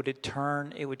you. That would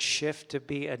it would shift to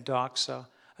be a doxa,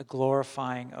 a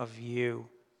glorifying of you.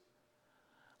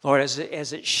 Lord, as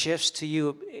it shifts to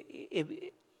you,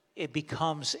 it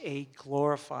becomes a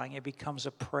glorifying. It becomes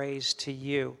a praise to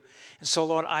you. And so,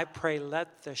 Lord, I pray,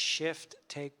 let the shift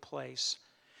take place.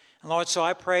 And Lord, so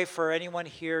I pray for anyone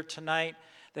here tonight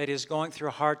that is going through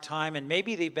a hard time, and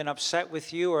maybe they've been upset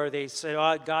with you, or they said,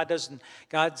 oh,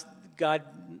 God,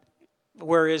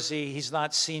 where is he? He's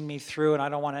not seen me through, and I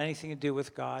don't want anything to do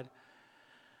with God.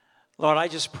 Lord, I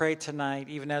just pray tonight,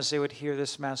 even as they would hear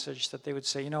this message, that they would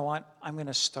say, you know what? I'm going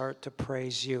to start to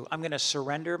praise you. I'm going to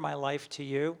surrender my life to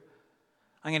you.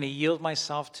 I'm going to yield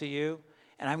myself to you,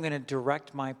 and I'm going to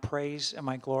direct my praise and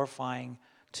my glorifying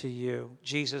to you.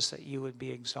 Jesus, that you would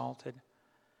be exalted.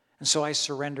 And so I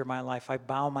surrender my life. I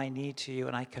bow my knee to you,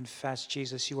 and I confess,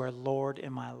 Jesus, you are Lord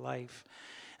in my life.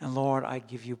 And Lord, I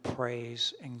give you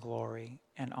praise and glory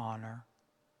and honor.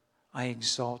 I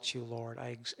exalt you, Lord.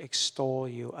 I extol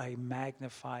you. I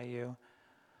magnify you.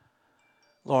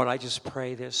 Lord, I just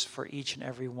pray this for each and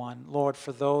every one. Lord,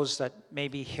 for those that may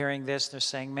be hearing this, they're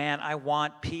saying, man, I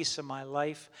want peace in my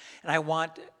life, and I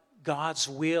want God's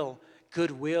will,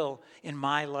 goodwill in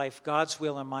my life, God's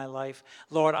will in my life.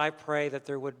 Lord, I pray that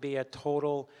there would be a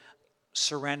total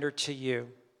surrender to you.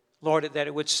 Lord, that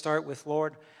it would start with,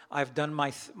 Lord, I've done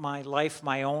my life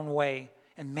my own way,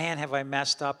 and man, have I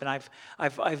messed up, and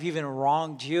I've even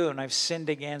wronged you, and I've sinned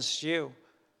against you.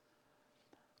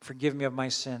 Forgive me of my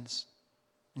sins.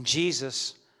 And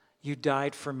Jesus, you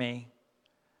died for me.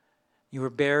 You were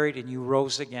buried and you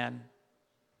rose again.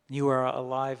 You are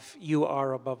alive. You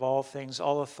are above all things.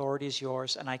 All authority is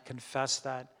yours, and I confess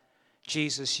that.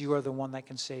 Jesus, you are the one that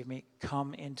can save me.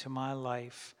 Come into my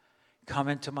life. Come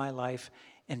into my life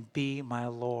and be my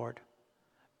Lord.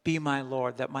 Be my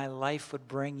Lord, that my life would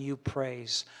bring you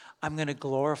praise. I'm going to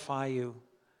glorify you.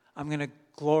 I'm going to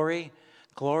glory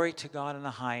to God in the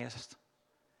highest,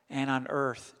 and on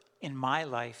earth, in my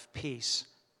life, peace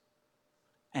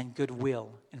and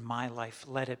goodwill in my life.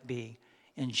 Let it be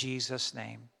in Jesus'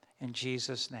 name. In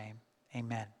Jesus' name,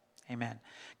 amen. Amen.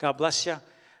 God bless you.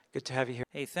 Good to have you here.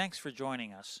 Hey, thanks for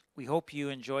joining us. We hope you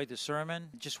enjoyed the sermon.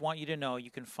 Just want you to know you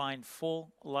can find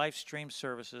full live stream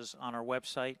services on our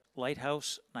website,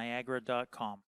 lighthouseniagara.com.